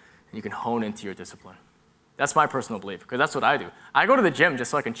there, and you can hone into your discipline. That's my personal belief, because that's what I do. I go to the gym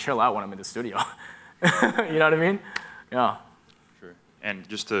just so I can chill out when I'm in the studio. You know what I mean? Yeah. Sure. And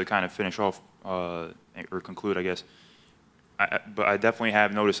just to kind of finish off, or conclude, I guess, but I definitely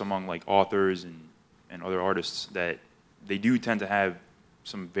have noticed among like authors and other artists that they do tend to have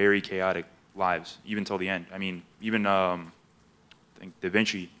some very chaotic lives, even till the end. I mean, even I think Da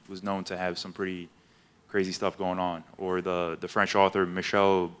Vinci was known to have some pretty crazy stuff going on, or the French author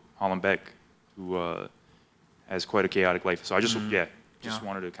Michel Houellebecq, who has quite a chaotic life. So I just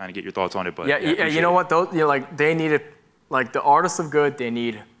wanted to kind of get your thoughts on it. But you know what? They need it. Like the artists of good, they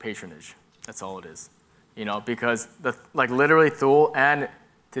need patronage. That's all it is. Because literally Thule and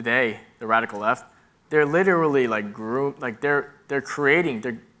today the radical left, they're literally like they're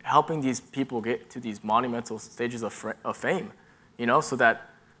helping these people get to these monumental stages of fame. So that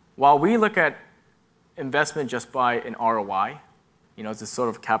while we look at investment just by an ROI, it's this sort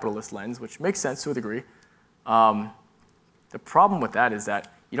of capitalist lens, which makes sense to a degree. The problem with that is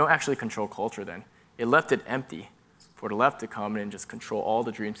that you don't actually control culture then. It left it empty for the left to come in and just control all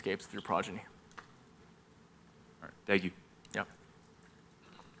the dreamscapes of your progeny. All right, thank you. Yep.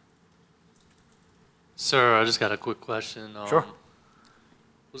 Sir, I just got a quick question. Sure.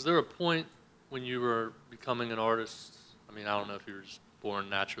 Was there a point when you were becoming an artist? I mean, I don't know if you were just born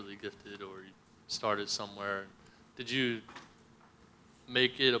naturally gifted or you started somewhere. Did you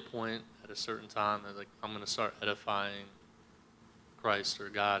make it a point at a certain time that, like, I'm going to start edifying Christ or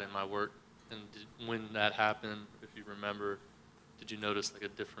God in my work? And when that happened, if you remember, did you notice like a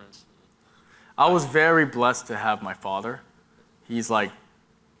difference? I was very blessed to have my father. He's like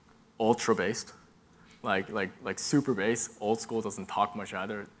ultra based, like super bass, old school, doesn't talk much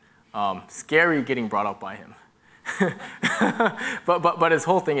either. Scary getting brought up by him. but his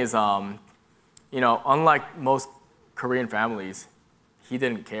whole thing is, you know, unlike most Korean families, he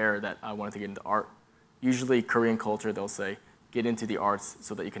didn't care that I wanted to get into art. Usually Korean culture, they'll say, get into the arts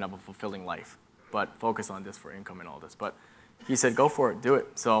so that you can have a fulfilling life, but focus on this for income and all this. But he said, go for it, do it.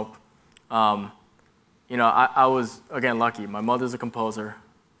 So, you know, I was, again, lucky. My mother's a composer,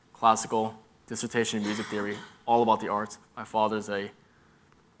 classical, dissertation in music theory, all about the arts. My father's a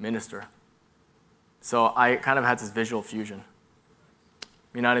minister. So I kind of had this visual fusion.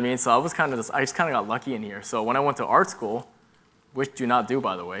 You know what I mean? So I was kind of I just kind of got lucky in here. So when I went to art school, which do not do,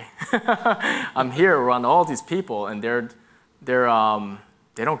 by the way, I'm here around all these people, and they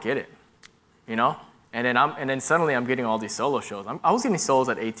don't get it, you know? And then suddenly I'm getting all these solo shows. I was getting solos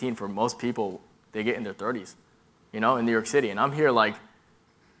at 18 for most people, they get in their 30s, you know, in New York City. And I'm here like,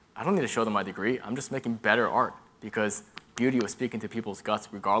 I don't need to show them my degree. I'm just making better art because beauty was speaking to people's guts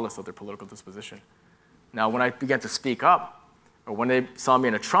regardless of their political disposition. Now, when I began to speak up, or when they saw me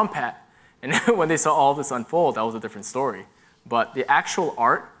in a Trump hat, and when they saw all this unfold, that was a different story. But the actual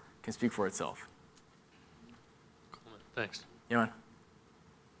art can speak for itself. Cool. Thanks. Yeah, man.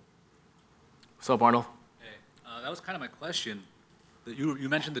 What's up, Arnold? Hey, that was kind of my question. You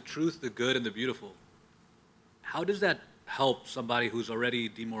mentioned the truth, the good, and the beautiful. How does that help somebody who's already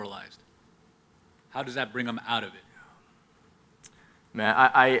demoralized? How does that bring them out of it?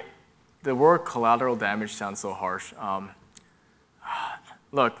 Man, the word collateral damage sounds so harsh.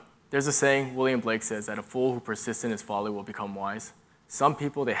 Look, there's a saying William Blake says that a fool who persists in his folly will become wise. Some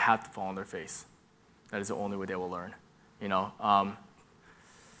people, they have to fall on their face. That is the only way they will learn. You know,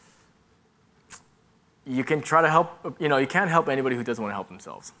 you can try to help, you know, you can't help anybody who doesn't want to help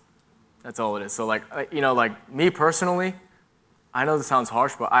themselves. That's all it is. So like, you know, like me personally, I know this sounds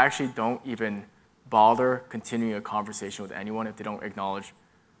harsh, but I actually don't even bother continuing a conversation with anyone if they don't acknowledge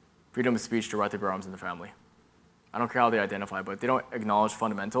freedom of speech, the right to bear arms in the family. I don't care how they identify, but if they don't acknowledge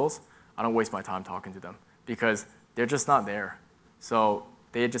fundamentals, I don't waste my time talking to them because they're just not there. So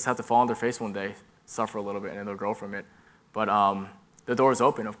they just have to fall on their face one day, suffer a little bit, and then they'll grow from it. But the door is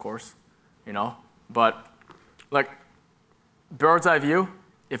open, of course, you know. But like, bird's eye view,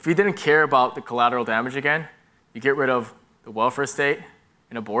 if we didn't care about the collateral damage again, you get rid of the welfare state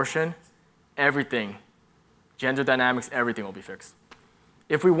and abortion, everything, gender dynamics, everything will be fixed.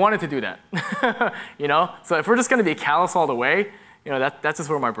 If we wanted to do that, you know? So if we're just gonna be callous all the way, you know, that's just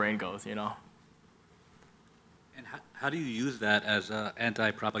where my brain goes, you know? And how do you use that as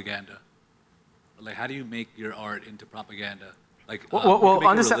anti-propaganda? Like, how do you make your art into propaganda? Like, well,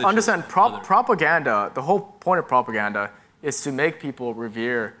 understand propaganda, the whole point of propaganda is to make people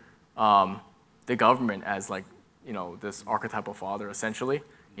revere the government as like, you know, this archetypal father, essentially.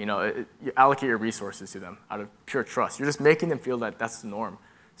 You know, you allocate your resources to them out of pure trust. You're just making them feel that that's the norm.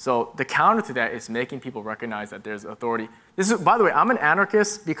 So the counter to that is making people recognize that there's authority. This is, by the way, I'm an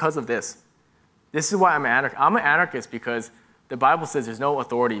anarchist because of this. This is why I'm an anarchist. I'm an anarchist because the Bible says there's no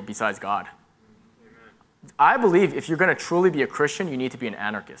authority besides God. I believe if you're going to truly be a Christian, you need to be an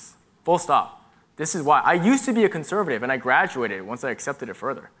anarchist. Full stop. This is why. I used to be a conservative, and I graduated once I accepted it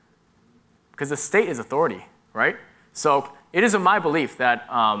further. Because the state is authority, right? So it is my belief that,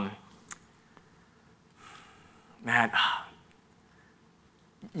 man,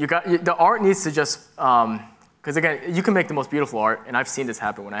 the art needs to just, because again, you can make the most beautiful art, and I've seen this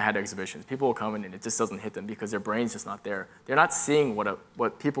happen when I had exhibitions. People will come in and it just doesn't hit them because their brain's just not there. They're not seeing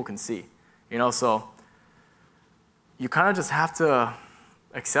what people can see, you know, so you kind of just have to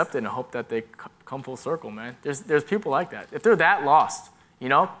accept it and hope that they come full circle, man. There's people like that. If they're that lost, you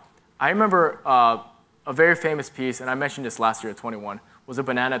know? I remember a very famous piece, and I mentioned this last year at 21, was a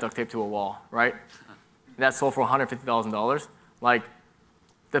banana duct taped to a wall, right? That sold for $150,000. Like,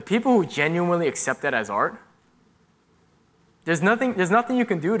 the people who genuinely accept that as art, there's nothing you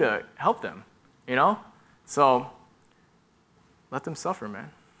can do to help them, you know? So let them suffer,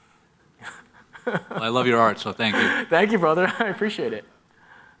 man. Well, I love your art, so thank you. Thank you, brother. I appreciate it.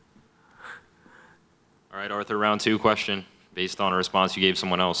 All right, Arthur, round 2 question based on a response you gave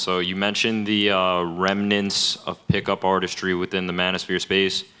someone else. So you mentioned the remnants of pickup artistry within the Manosphere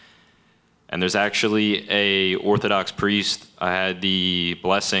space. And there's actually a Orthodox priest I had the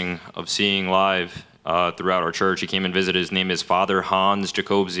blessing of seeing live throughout our church. He came and visited. His name is Father Hans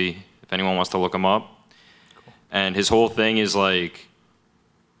Jacobzi, if anyone wants to look him up. Cool. And his whole thing is like,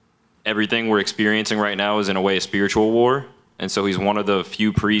 everything we're experiencing right now is in a way a spiritual war. And so he's one of the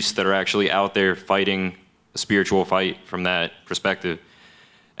few priests that are actually out there fighting a spiritual fight from that perspective.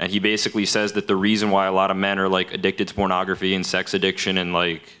 And he basically says that the reason why a lot of men are like addicted to pornography and sex addiction and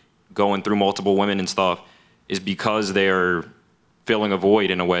like going through multiple women and stuff is because they're filling a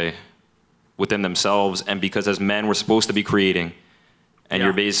void in a way within themselves, and because as men we're supposed to be creating. And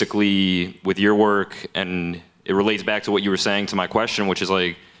you're basically, with your work, and it relates back to what you were saying to my question, which is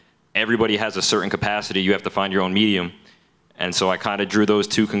like, everybody has a certain capacity, you have to find your own medium. And so I kind of drew those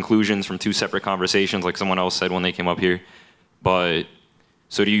 2 conclusions from 2 separate conversations, like someone else said when they came up here. But,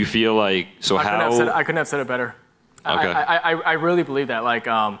 so do you feel like, so I couldn't have said it better. Okay. I really believe that. Like,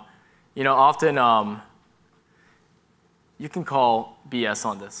 you know, often you can call BS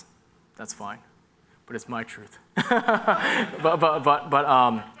on this. That's fine, but it's my truth. but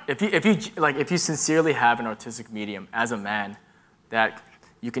if you sincerely have an artistic medium as a man, that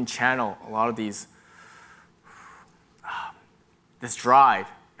you can channel a lot of these, this drive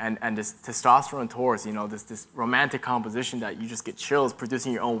and this testosterone towards, you know, this romantic composition that you just get chills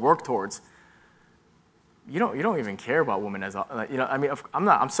producing your own work towards. You don't even care about women as, you know, I mean,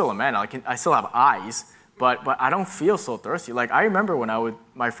 I'm still a man. I still have eyes, but I don't feel so thirsty. Like, I remember when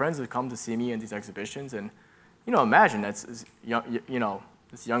my friends would come to see me in these exhibitions, and, you know, imagine that's, you know,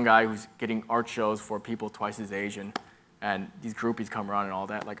 this young guy who's getting art shows for people twice his age, and these groupies come around and all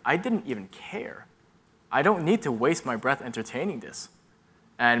that. Like, I didn't even care. I don't need to waste my breath entertaining this.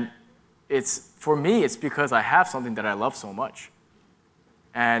 And for me, it's because I have something that I love so much.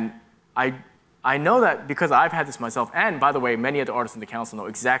 And I know that because I've had this myself, and by the way, many of the artists in the council know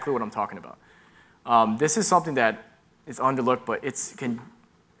exactly what I'm talking about. This is something that is underlooked, but it's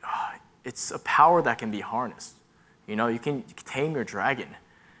a power that can be harnessed. You know, you can tame your dragon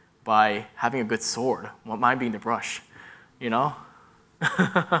by having a good sword, mine being the brush, you know?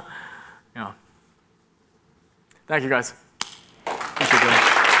 Yeah. Thank you, guys.